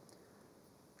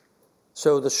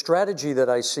 So the strategy that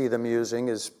I see them using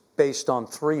is based on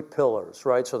 3 pillars,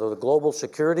 right? So the Global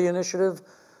Security Initiative,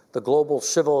 the Global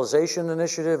Civilization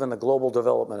Initiative, and the Global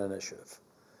Development Initiative.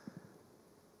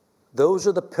 Those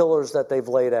are the pillars that they've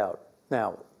laid out.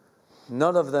 Now,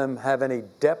 none of them have any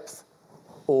depth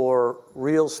or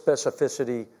real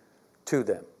specificity to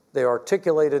them. They are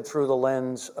articulated through the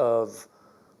lens of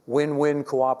win-win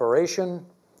cooperation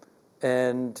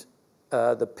and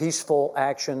the peaceful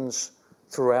actions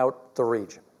throughout the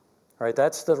region. Right?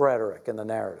 That's the rhetoric and the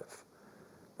narrative.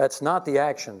 That's not the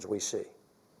actions we see.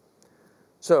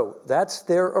 So that's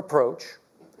their approach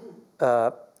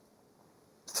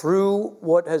through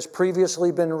what has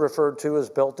previously been referred to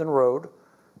as Belt and Road,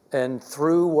 and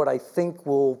through what I think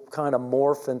will kind of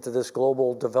morph into this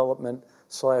Global Development /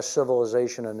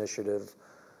 Civilization Initiative.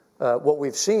 What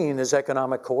we've seen is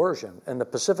economic coercion, and the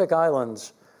Pacific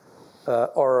Islands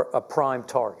are a prime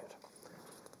target.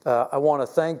 I want to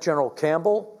thank General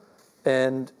Campbell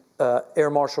and Air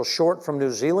Marshal Short from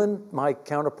New Zealand, my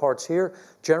counterparts here.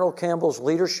 General Campbell's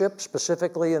leadership,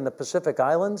 specifically in the Pacific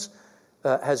Islands,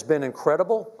 has been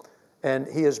incredible, and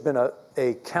he has been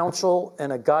a counsel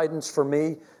and a guidance for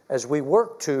me as we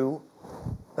work to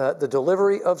the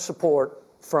delivery of support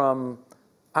from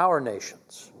our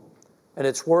nations. And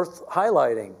it's worth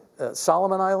highlighting,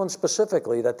 Solomon Islands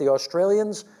specifically, that the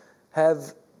Australians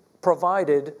have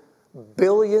provided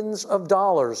billions of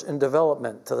dollars in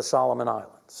development to the Solomon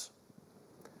Islands.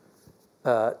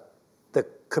 The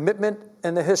commitment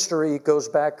and the history goes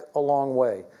back a long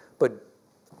way, but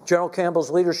General Campbell's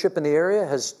leadership in the area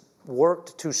has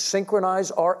worked to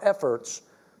synchronize our efforts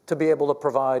to be able to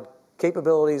provide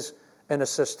capabilities and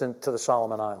assistance to the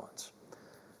Solomon Islands.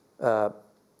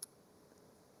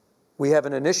 We have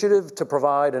an initiative to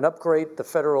provide and upgrade the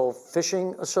Federal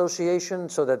Fishing Association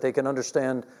so that they can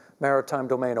understand maritime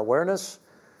domain awareness.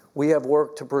 We have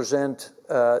worked to present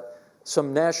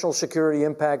some national security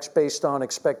impacts based on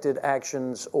expected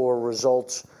actions or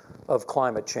results of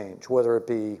climate change, whether it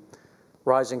be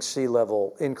rising sea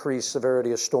level, increased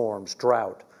severity of storms,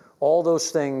 drought. All those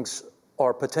things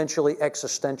are potentially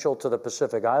existential to the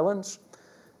Pacific Islands,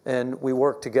 and we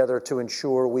work together to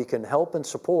ensure we can help and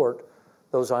support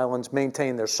those islands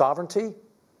maintain their sovereignty,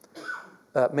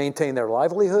 maintain their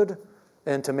livelihood,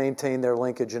 and to maintain their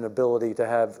linkage and ability to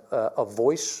have a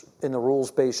voice in the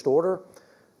rules-based order.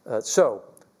 So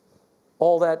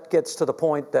all that gets to the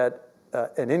point that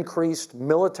an increased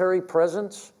military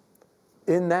presence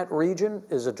in that region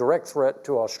is a direct threat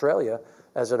to Australia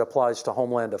as it applies to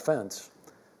homeland defense,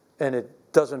 and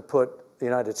it doesn't put the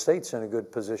United States in a good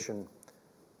position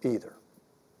either.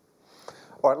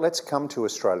 All right, let's come to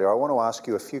Australia. I want to ask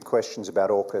you a few questions about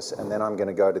AUKUS, and then I'm going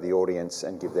to go to the audience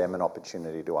and give them an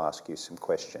opportunity to ask you some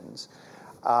questions.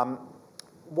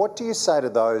 What do you say to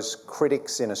those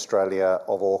critics in Australia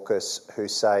of AUKUS who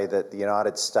say that the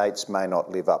United States may not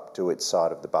live up to its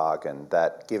side of the bargain,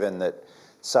 that given that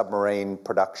submarine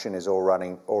production is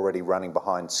already running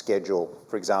behind schedule,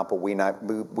 for example, we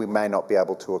may not be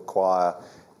able to acquire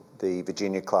the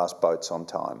Virginia-class boats on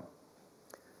time?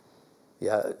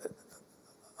 Yeah.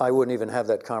 I wouldn't even have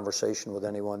that conversation with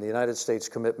anyone. The United States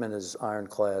commitment is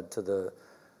ironclad to the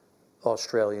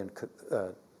Australian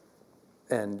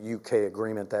and UK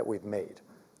agreement that we've made.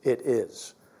 It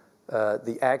is.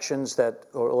 The actions that,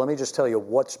 or let me just tell you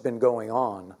what's been going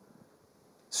on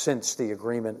since the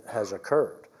agreement has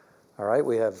occurred. All right,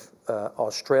 we have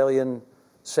Australian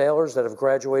sailors that have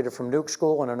graduated from nuke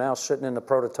school and are now sitting in the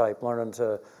prototype learning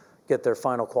to get their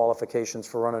final qualifications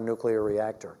for running a nuclear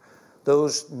reactor.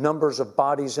 Those numbers of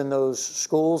bodies in those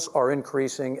schools are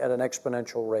increasing at an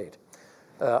exponential rate.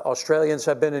 Australians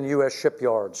have been in US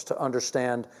shipyards to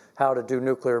understand how to do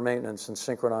nuclear maintenance and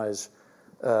synchronize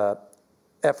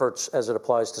efforts as it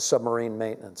applies to submarine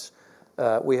maintenance.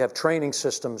 We have training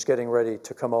systems getting ready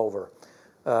to come over.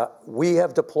 We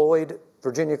have deployed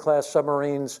Virginia-class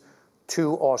submarines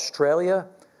to Australia.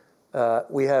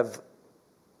 We have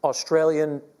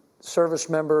Australian service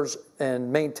members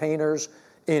and maintainers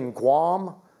in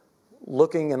Guam,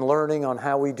 looking and learning on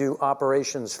how we do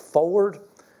operations forward.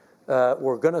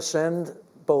 We're going to send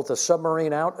both a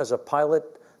submarine out as a pilot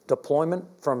deployment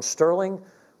from Sterling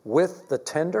with the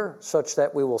tender, such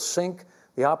that we will sync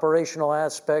the operational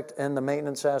aspect and the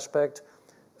maintenance aspect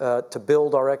to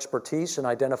build our expertise and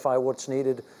identify what's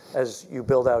needed as you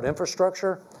build out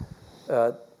infrastructure.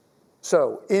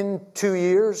 So in 2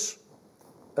 years,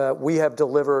 we have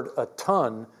delivered a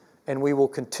ton, and we will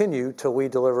continue till we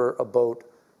deliver a boat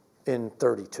in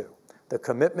 32. The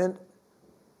commitment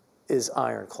is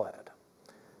ironclad.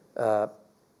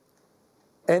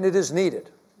 And it is needed,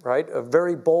 right? A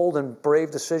very bold and brave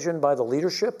decision by the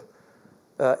leadership.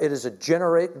 It is a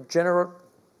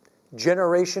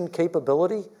generation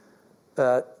capability,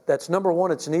 that's number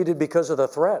one, it's needed because of the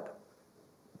threat.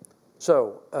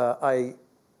 So I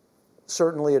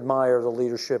certainly admire the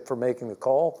leadership for making the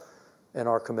call, and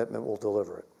our commitment will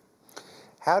deliver it.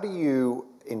 How do you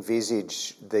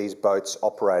envisage these boats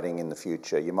operating in the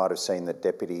future? You might have seen that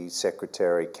Deputy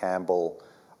Secretary Campbell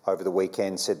over the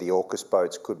weekend said the AUKUS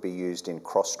boats could be used in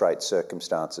cross-strait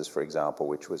circumstances, for example,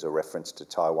 which was a reference to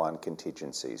Taiwan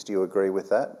contingencies. Do you agree with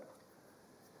that?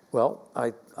 Well,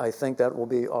 I think that will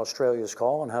be Australia's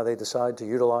call on how they decide to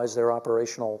utilize their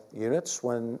operational units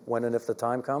when and if the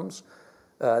time comes.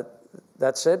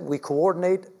 That said, we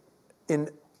coordinate in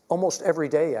almost every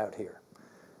day out here.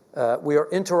 We are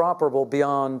interoperable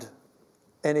beyond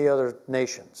any other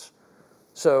nations.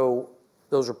 So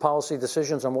those are policy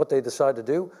decisions on what they decide to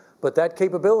do, but that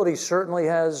capability certainly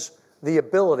has the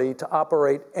ability to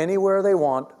operate anywhere they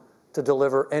want to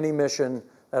deliver any mission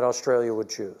that Australia would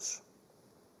choose.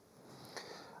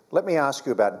 Let me ask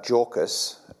you about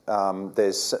AUKUS.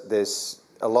 There's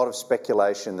a lot of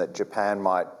speculation that Japan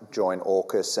might join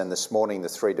AUKUS, and this morning the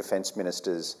three defence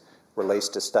ministers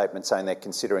released a statement saying they're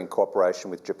considering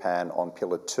cooperation with Japan on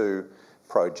Pillar 2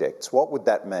 projects. What would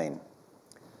that mean?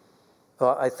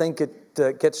 I think it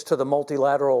gets to the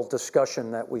multilateral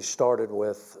discussion that we started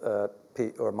with,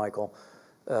 Pete or Michael.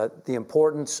 The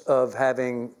importance of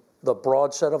having the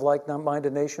broad set of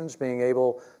like-minded nations being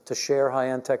able to share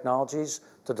high-end technologies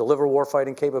to deliver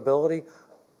warfighting capability.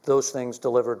 Those things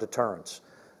deliver deterrence.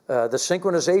 The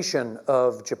synchronization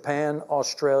of Japan,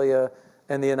 Australia,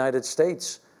 and the United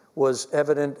States was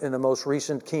evident in the most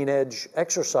recent Keen Edge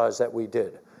exercise that we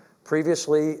did.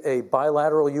 Previously, a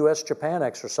bilateral US-Japan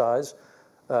exercise,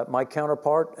 my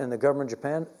counterpart in the government of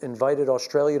Japan invited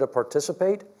Australia to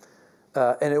participate,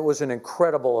 and it was an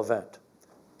incredible event.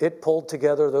 It pulled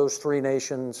together those three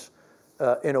nations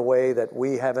in a way that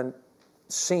we haven't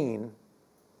seen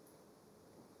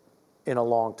in a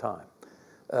long time.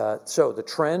 So the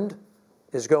trend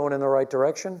is going in the right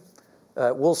direction.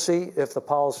 We'll see if the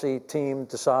policy team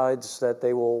decides that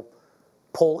they will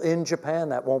pull in Japan.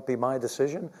 That won't be my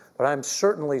decision, but I'm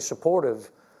certainly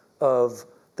supportive of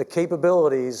the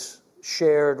capabilities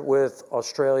shared with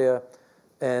Australia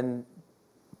and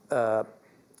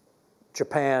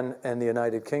Japan and the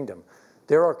United Kingdom.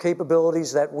 There are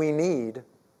capabilities that we need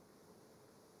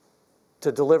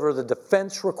to deliver the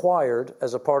defense required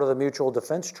as a part of the mutual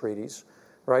defense treaties,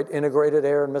 right? Integrated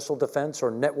air and missile defense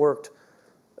or networked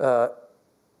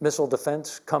missile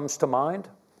defense comes to mind.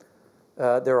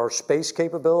 There are space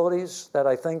capabilities that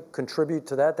I think contribute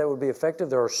to that would be effective.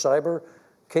 There are cyber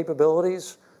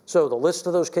capabilities. So the list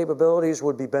of those capabilities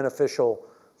would be beneficial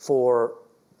for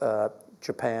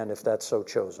Japan if that's so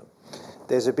chosen.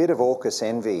 There's a bit of AUKUS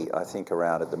envy, I think,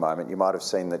 around at the moment. You might have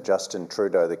seen that Justin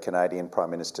Trudeau, the Canadian Prime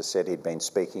Minister, said he'd been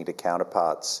speaking to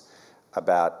counterparts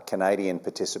about Canadian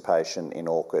participation in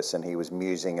AUKUS, and he was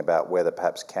musing about whether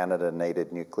perhaps Canada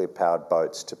needed nuclear-powered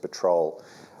boats to patrol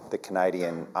the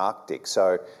Canadian Arctic.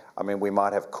 So, I mean, we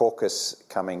might have AUKUS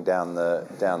coming down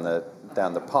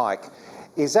the pike.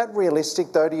 Is that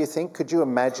realistic, though, do you think? Could you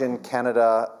imagine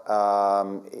Canada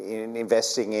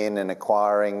investing in and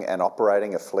acquiring and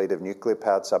operating a fleet of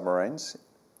nuclear-powered submarines?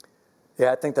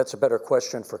 Yeah, I think that's a better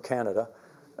question for Canada.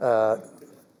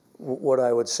 What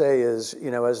I would say is,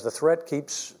 you know, as the threat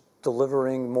keeps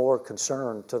delivering more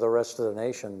concern to the rest of the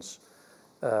nations,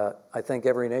 I think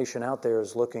every nation out there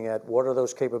is looking at what are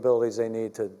those capabilities they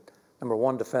need to, number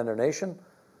one, defend their nation,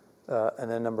 and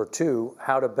then number two,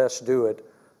 how to best do it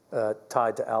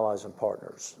tied to allies and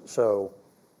partners. So,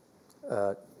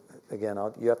 again,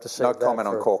 you have to save that. No comment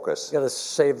on AUKUS. You got to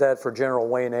save that for General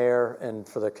Wayne Eyre and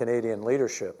for the Canadian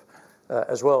leadership,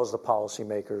 as well as the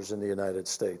policymakers in the United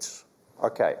States.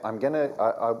 Okay, I'm going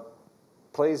to,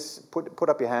 please put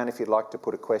up your hand if you'd like to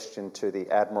put a question to the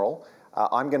Admiral.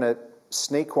 I'm going to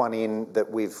sneak one in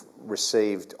that we've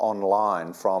received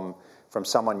online from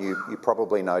someone you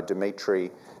probably know,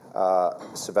 Dimitri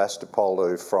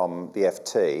Sevastopoulou from the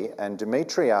FT. And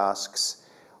Dimitri asks,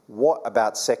 what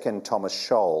about Second Thomas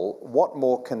Shoal? What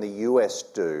more can the US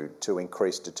do to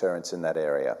increase deterrence in that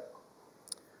area?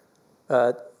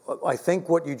 I think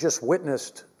what you just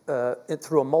witnessed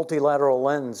through a multilateral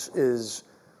lens is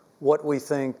what we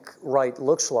think right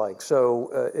looks like.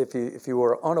 So if you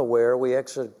were unaware, we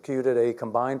executed a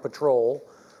combined patrol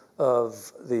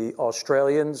of the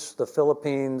Australians, the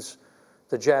Philippines,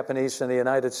 the Japanese, and the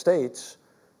United States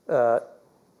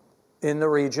in the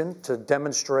region to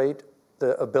demonstrate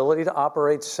the ability to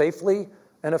operate safely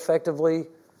and effectively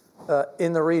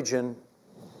in the region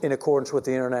in accordance with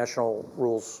the international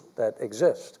rules that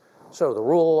exist. So the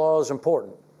rule of law is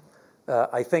important.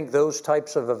 I think those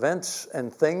types of events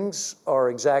and things are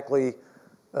exactly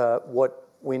what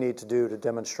we need to do to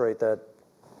demonstrate that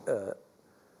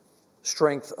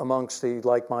strength amongst the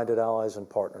like-minded allies and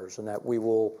partners, and that we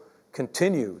will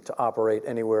continue to operate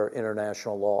anywhere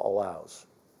international law allows.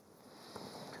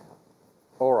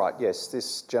 All right, yes,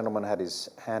 this gentleman had his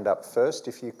hand up first.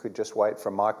 If you could just wait for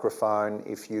a microphone,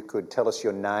 if you could tell us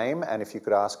your name, and if you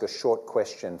could ask a short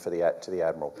question for to the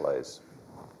Admiral, please.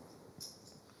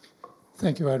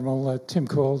 Thank you, Admiral. Tim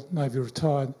Call, Navy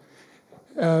retired.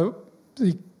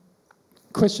 The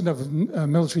question of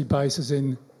military bases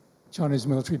Chinese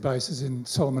military bases in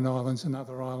Solomon Islands and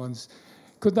other islands,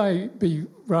 could they be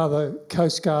rather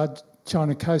Coast Guard,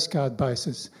 China Coast Guard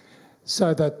bases,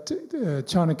 so that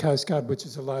China Coast Guard, which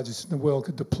is the largest in the world,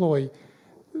 could deploy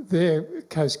their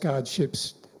Coast Guard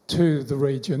ships to the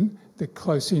region, the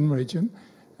close-in region,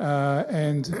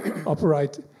 and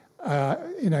operate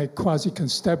in a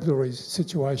quasi-constabulary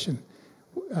situation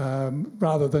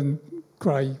rather than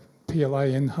grey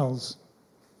PLAN hulls?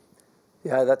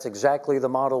 Yeah, that's exactly the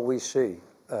model we see,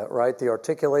 right? The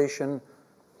articulation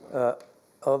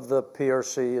of the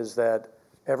PRC is that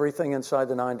everything inside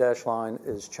the 9-dash line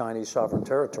is Chinese sovereign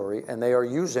territory, and they are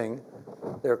using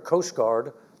their Coast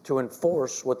Guard to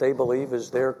enforce what they believe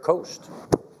is their coast.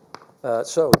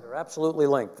 So they're absolutely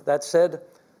linked. That said,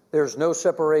 there's no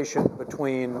separation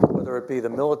between whether it be the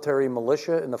military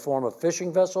militia in the form of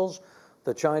fishing vessels,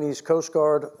 the Chinese Coast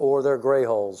Guard, or their gray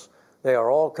hulls. They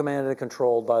are all commanded and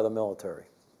controlled by the military.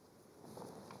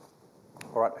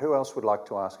 All right, who else would like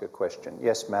to ask a question?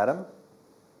 Yes, madam.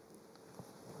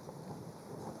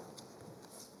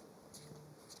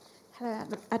 Hello,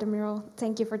 Admiral.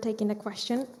 Thank you for taking the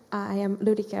question. I am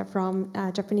Ludika from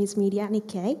Japanese media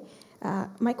Nikkei.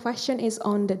 My question is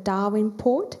on the Darwin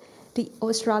port. The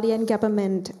Australian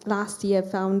government last year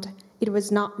found it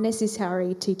was not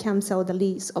necessary to cancel the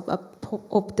lease of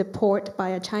the port by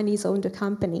a Chinese-owned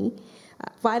company,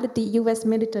 while the U.S.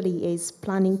 military is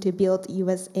planning to build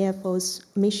U.S. Air Force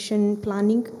Mission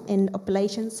Planning and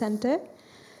Operations Center.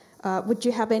 Would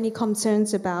you have any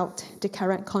concerns about the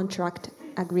current contract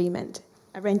arrangement?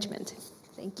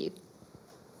 Thank you.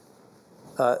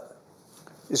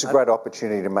 It's a great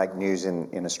opportunity to make news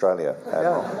in Australia,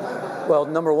 Admiral. Yeah. Well,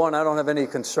 number one, I don't have any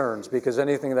concerns because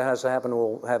anything that has to happen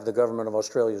will have the government of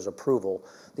Australia's approval.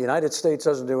 The United States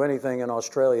doesn't do anything in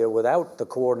Australia without the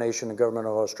coordination of the government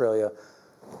of Australia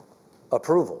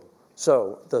approval.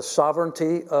 So the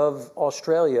sovereignty of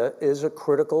Australia is of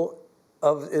critical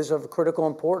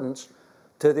importance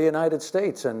to the United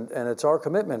States, and it's our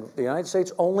commitment. The United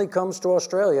States only comes to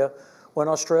Australia when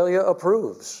Australia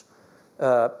approves.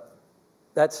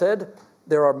 That said,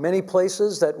 there are many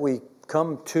places that we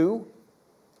come to,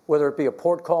 whether it be a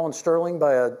port call in Stirling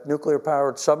by a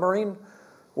nuclear-powered submarine,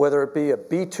 whether it be a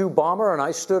B-2 bomber, and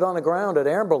I stood on the ground at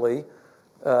Amberley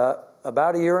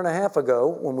about a year and a half ago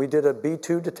when we did a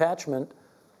B-2 detachment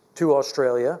to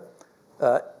Australia.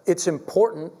 It's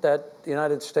important that the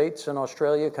United States and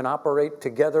Australia can operate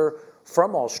together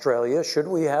from Australia should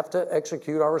we have to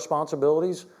execute our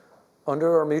responsibilities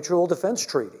under our mutual defense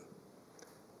treaty.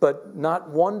 But not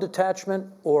one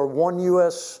detachment or one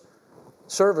U.S.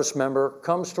 service member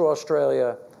comes to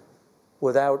Australia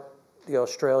without the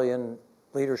Australian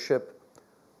leadership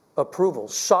approval.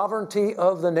 Sovereignty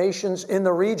of the nations in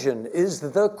the region is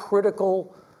the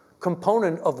critical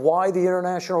component of why the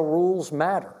international rules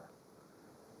matter.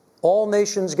 All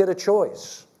nations get a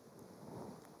choice.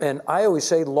 And I always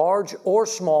say large or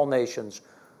small nations,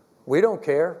 we don't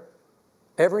care.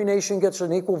 Every nation gets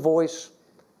an equal voice.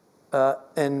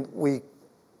 And we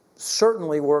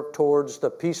certainly work towards the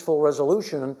peaceful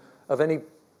resolution of any,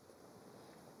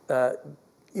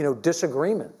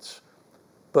 disagreements.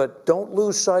 But don't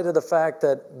lose sight of the fact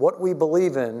that what we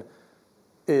believe in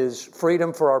is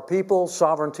freedom for our people,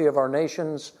 sovereignty of our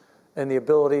nations, and the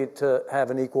ability to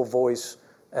have an equal voice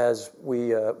as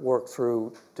we work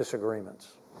through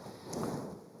disagreements.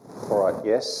 All right,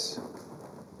 yes.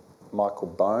 Michael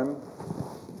Bohm.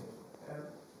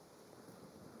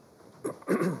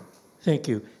 Thank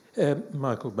you.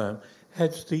 Michael Baum,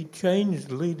 has the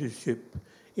changed leadership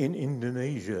in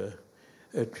Indonesia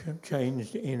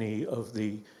changed any of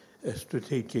the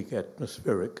strategic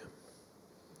atmospheric?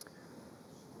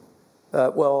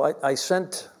 Well, I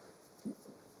sent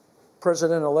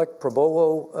President-elect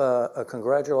Prabowo a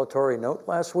congratulatory note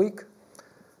last week.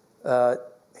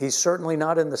 He's certainly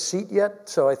not in the seat yet,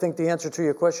 so I think the answer to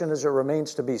your question is it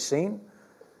remains to be seen.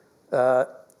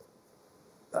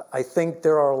 I think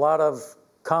there are a lot of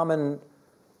common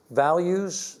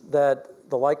values that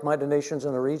the like-minded nations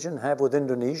in the region have with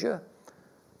Indonesia.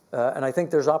 And I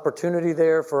think there's opportunity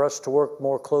there for us to work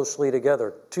more closely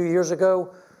together. 2 years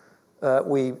ago,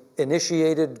 we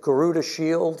initiated Garuda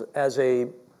Shield as a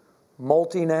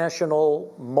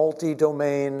multinational,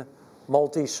 multi-domain,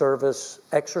 multi-service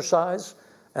exercise,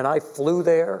 and I flew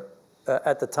there.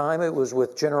 At the time, it was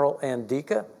with General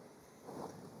Andika.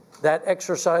 That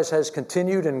exercise has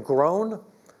continued and grown.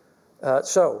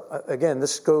 Again,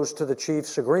 this goes to the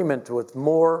chief's agreement with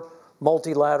more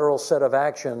multilateral set of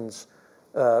actions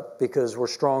because we're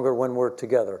stronger when we're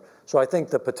together. So I think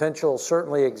the potential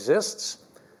certainly exists.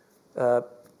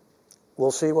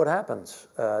 We'll see what happens.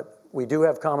 We do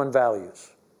have common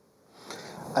values.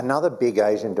 Another big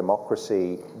Asian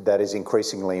democracy that is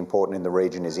increasingly important in the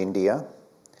region is India.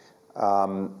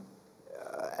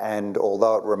 And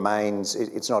although it remains,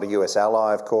 it's not a US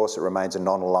ally, of course, it remains a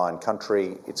non-aligned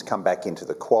country. It's come back into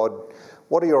the Quad.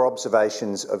 What are your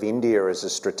observations of India as a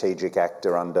strategic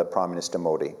actor under Prime Minister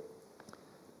Modi?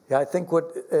 Yeah, I think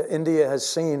what India has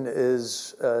seen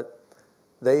is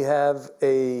they have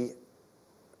a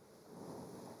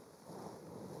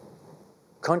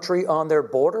country on their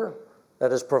border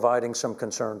that is providing some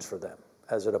concerns for them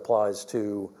as it applies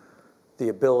to the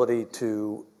ability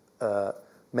to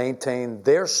maintain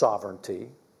their sovereignty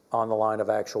on the line of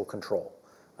actual control.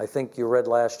 I think you read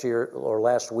last year or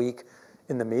last week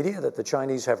in the media that the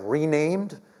Chinese have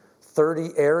renamed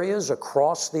 30 areas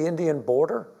across the Indian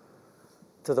border.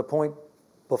 To the point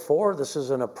before, this is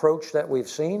an approach that we've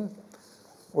seen.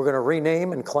 We're going to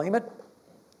rename and claim it,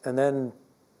 and then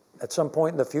at some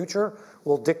point in the future,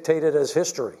 we'll dictate it as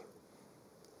history.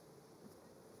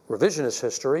 Revisionist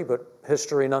history, but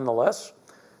history nonetheless.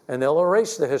 And they'll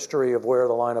erase the history of where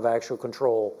the line of actual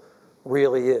control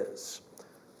really is.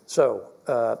 So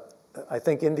I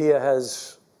think India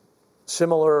has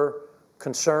similar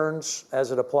concerns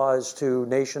as it applies to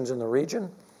nations in the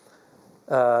region.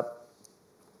 And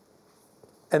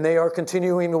they are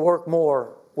continuing to work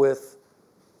more with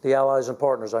the allies and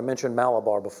partners. I mentioned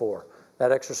Malabar before.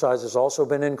 That exercise has also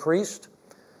been increased,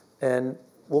 and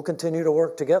we'll continue to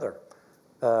work together.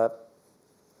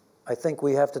 I think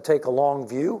we have to take a long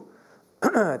view.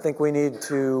 I think we need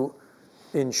to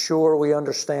ensure we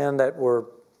understand that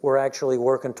we're actually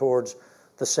working towards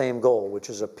the same goal, which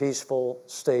is a peaceful,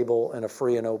 stable, and a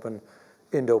free and open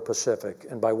Indo-Pacific.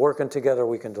 And by working together,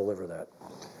 we can deliver that.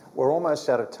 We're almost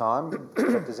out of time.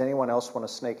 But does anyone else want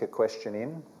to sneak a question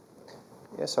in?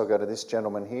 Yes, I'll go to this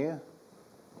gentleman here.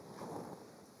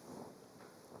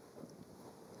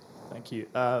 Thank you.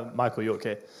 Michael York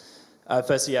here.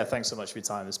 Firstly, yeah, thanks so much for your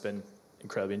time. It's been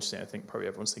incredibly interesting. I think probably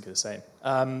everyone's thinking the same.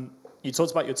 You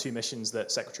talked about your two missions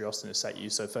that Secretary Austin has set you.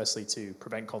 So firstly, to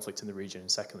prevent conflict in the region,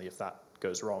 and secondly, if that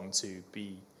goes wrong, to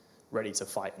be ready to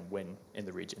fight and win in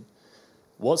the region.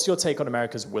 What's your take on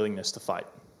America's willingness to fight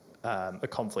a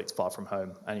conflict far from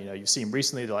home? And you've seen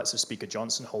recently the likes of Speaker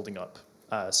Johnson holding up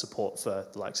support for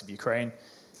the likes of Ukraine.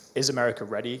 Is America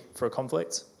ready for a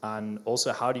conflict? And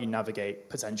also, how do you navigate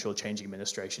potential changing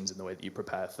administrations in the way that you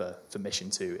prepare for Mission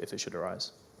 2 if it should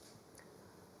arise?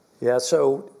 Yeah,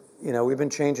 so, we've been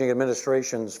changing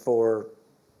administrations for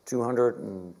 200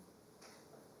 and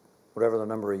whatever the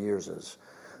number of years is,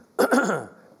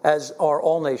 as are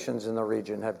all nations in the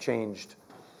region have changed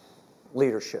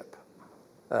leadership.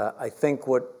 I think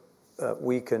what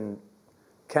we can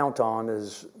count on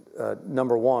is,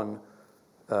 number one,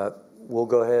 we'll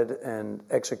go ahead and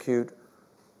execute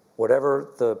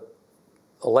whatever the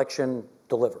election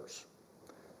delivers.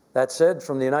 That said,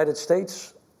 from the United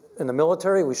States, in the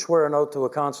military, we swear an oath to a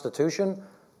constitution,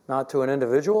 not to an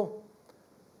individual,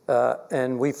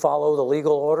 and we follow the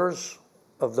legal orders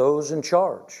of those in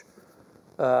charge.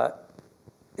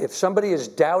 If somebody is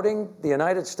doubting the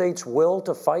United States' will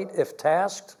to fight if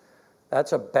tasked,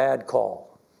 that's a bad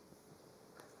call.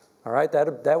 All right,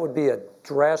 that would be a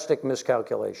drastic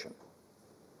miscalculation.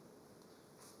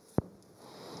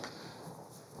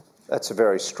 That's a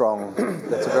very strong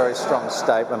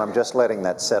statement. I'm just letting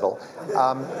that settle.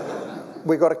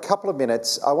 We've got a couple of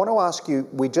minutes. I want to ask you,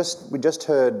 we just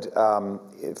heard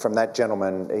from that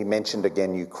gentleman, he mentioned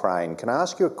again Ukraine. Can I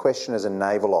ask you a question as a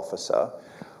naval officer?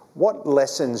 What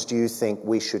lessons do you think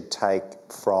we should take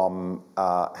from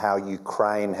how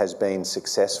Ukraine has been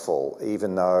successful,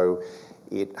 even though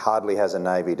it hardly has a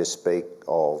navy to speak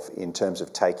of in terms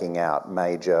of taking out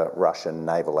major Russian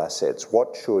naval assets?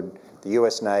 What should the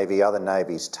US Navy, other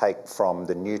navies take from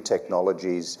the new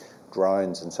technologies,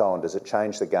 drones and so on? Does it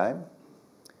change the game?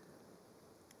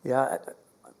 Yeah,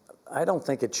 I don't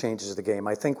think it changes the game.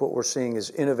 I think what we're seeing is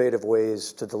innovative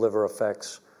ways to deliver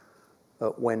effects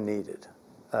when needed.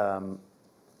 I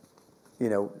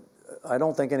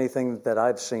don't think anything that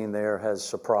I've seen there has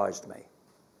surprised me.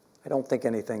 I don't think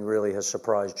anything really has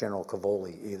surprised General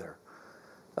Cavoli either.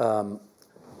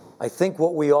 I think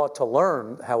what we ought to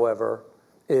learn, however,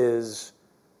 is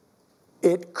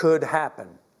it could happen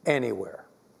anywhere.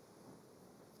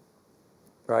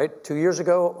 Right? 2 years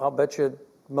ago, I'll bet you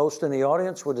most in the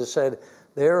audience would have said,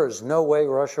 there is no way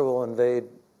Russia will invade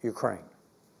Ukraine.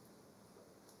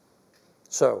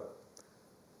 So,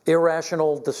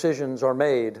 irrational decisions are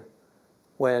made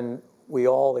when we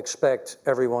all expect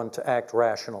everyone to act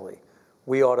rationally.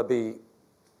 We ought to be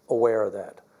aware of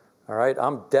that. All right?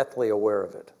 I'm deathly aware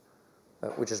of it,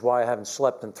 which is why I haven't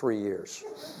slept in 3 years.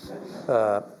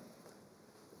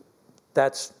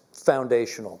 That's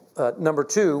foundational. Number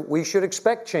two, we should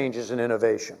expect changes in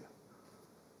innovation.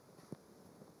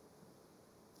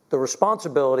 The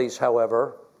responsibilities,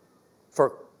 however,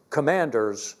 for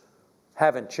commanders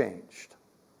haven't changed.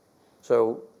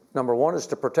 So number one is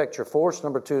to protect your force.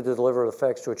 Number two, to deliver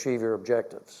effects to achieve your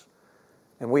objectives.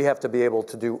 And we have to be able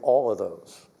to do all of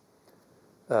those.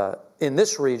 In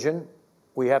this region,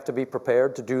 we have to be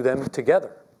prepared to do them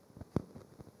together.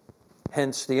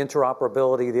 Hence the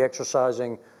interoperability, the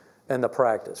exercising, and the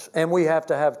practice. And we have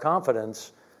to have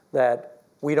confidence that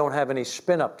we don't have any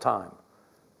spin-up time.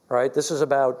 Right? This is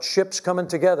about ships coming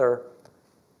together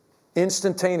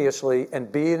instantaneously and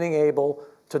being able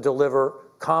to deliver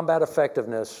combat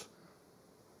effectiveness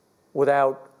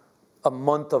without a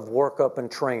month of workup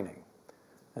and training.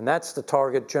 And that's the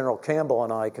target General Campbell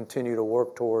and I continue to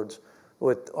work towards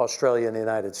with Australia and the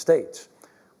United States,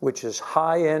 which is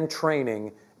high-end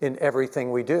training in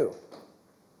everything we do.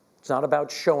 It's not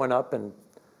about showing up and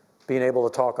being able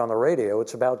to talk on the radio.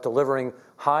 It's about delivering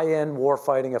high-end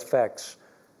warfighting effects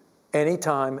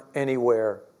anytime,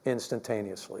 anywhere,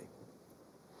 instantaneously.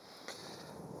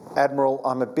 Admiral,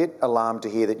 I'm a bit alarmed to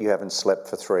hear that you haven't slept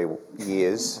for 3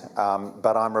 years,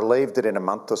 but I'm relieved that in a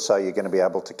month or so you're going to be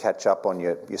able to catch up on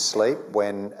your sleep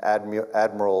when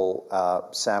Admiral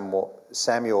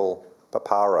Samuel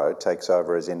Paparo takes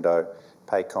over as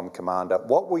Indo-PACOM Commander.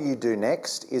 What will you do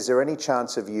next? Is there any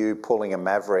chance of you pulling a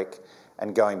Maverick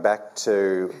and going back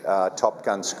to Top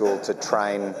Gun school to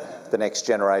train the next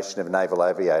generation of naval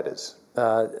aviators?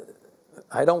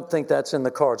 I don't think that's in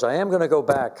the cards. I am going to go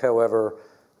back, however,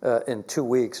 in 2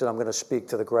 weeks, and I'm going to speak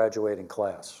to the graduating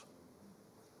class.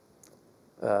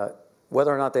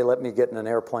 Whether or not they let me get in an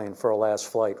airplane for a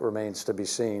last flight remains to be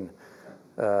seen.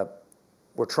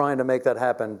 We're trying to make that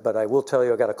happen, but I will tell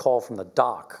you I got a call from the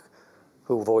doc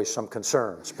who voiced some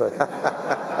concerns. But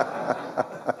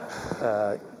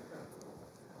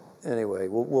anyway,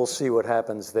 we'll see what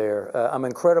happens there. I'm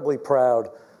incredibly proud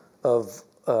of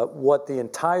what the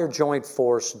entire Joint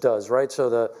Force does, right? So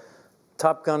the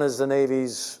Top Gun is the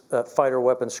Navy's fighter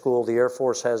weapons school. The Air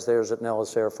Force has theirs at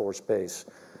Nellis Air Force Base.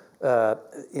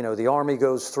 You know, the Army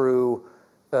goes through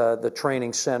the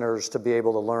training centers to be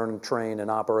able to learn, train,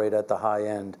 and operate at the high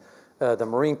end. The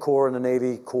Marine Corps and the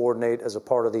Navy coordinate as a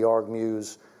part of the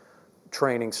ARGMUS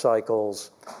training cycles.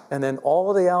 And then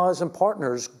all of the allies and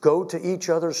partners go to each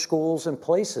other's schools and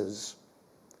places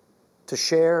to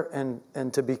share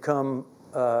and to become,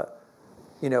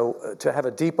 you know, to have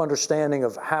a deep understanding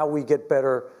of how we get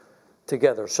better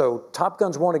together. So Top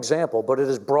Gun's one example, but it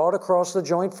is broad across the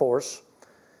Joint Force.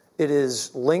 It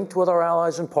is linked with our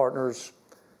allies and partners,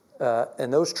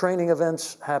 and those training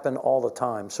events happen all the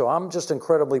time. So I'm just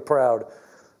incredibly proud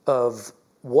of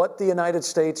what the United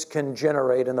States can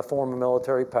generate in the form of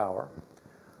military power,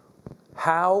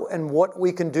 how and what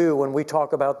we can do when we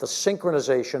talk about the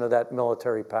synchronization of that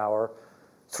military power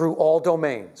through all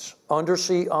domains,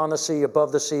 undersea, on the sea,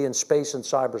 above the sea, in space and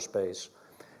cyberspace.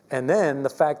 And then the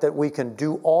fact that we can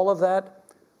do all of that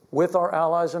with our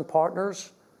allies and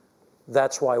partners,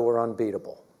 that's why we're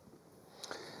unbeatable.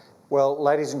 Well,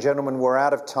 ladies and gentlemen, we're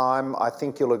out of time. I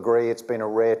think you'll agree it's been a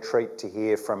rare treat to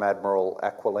hear from Admiral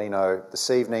Aquilino this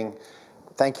evening.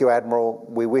 Thank you, Admiral.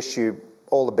 We wish you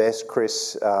all the best,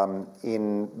 Chris,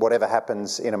 in whatever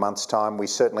happens in a month's time. We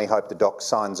certainly hope the doc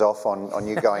signs off on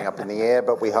you going up in the air,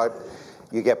 but we hope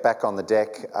you get back on the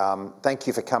deck. Thank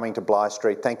you for coming to Bligh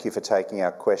Street. Thank you for taking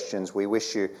our questions. We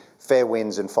wish you fair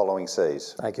winds and following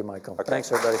seas. Thank you, Michael. Okay.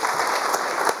 Thanks, everybody.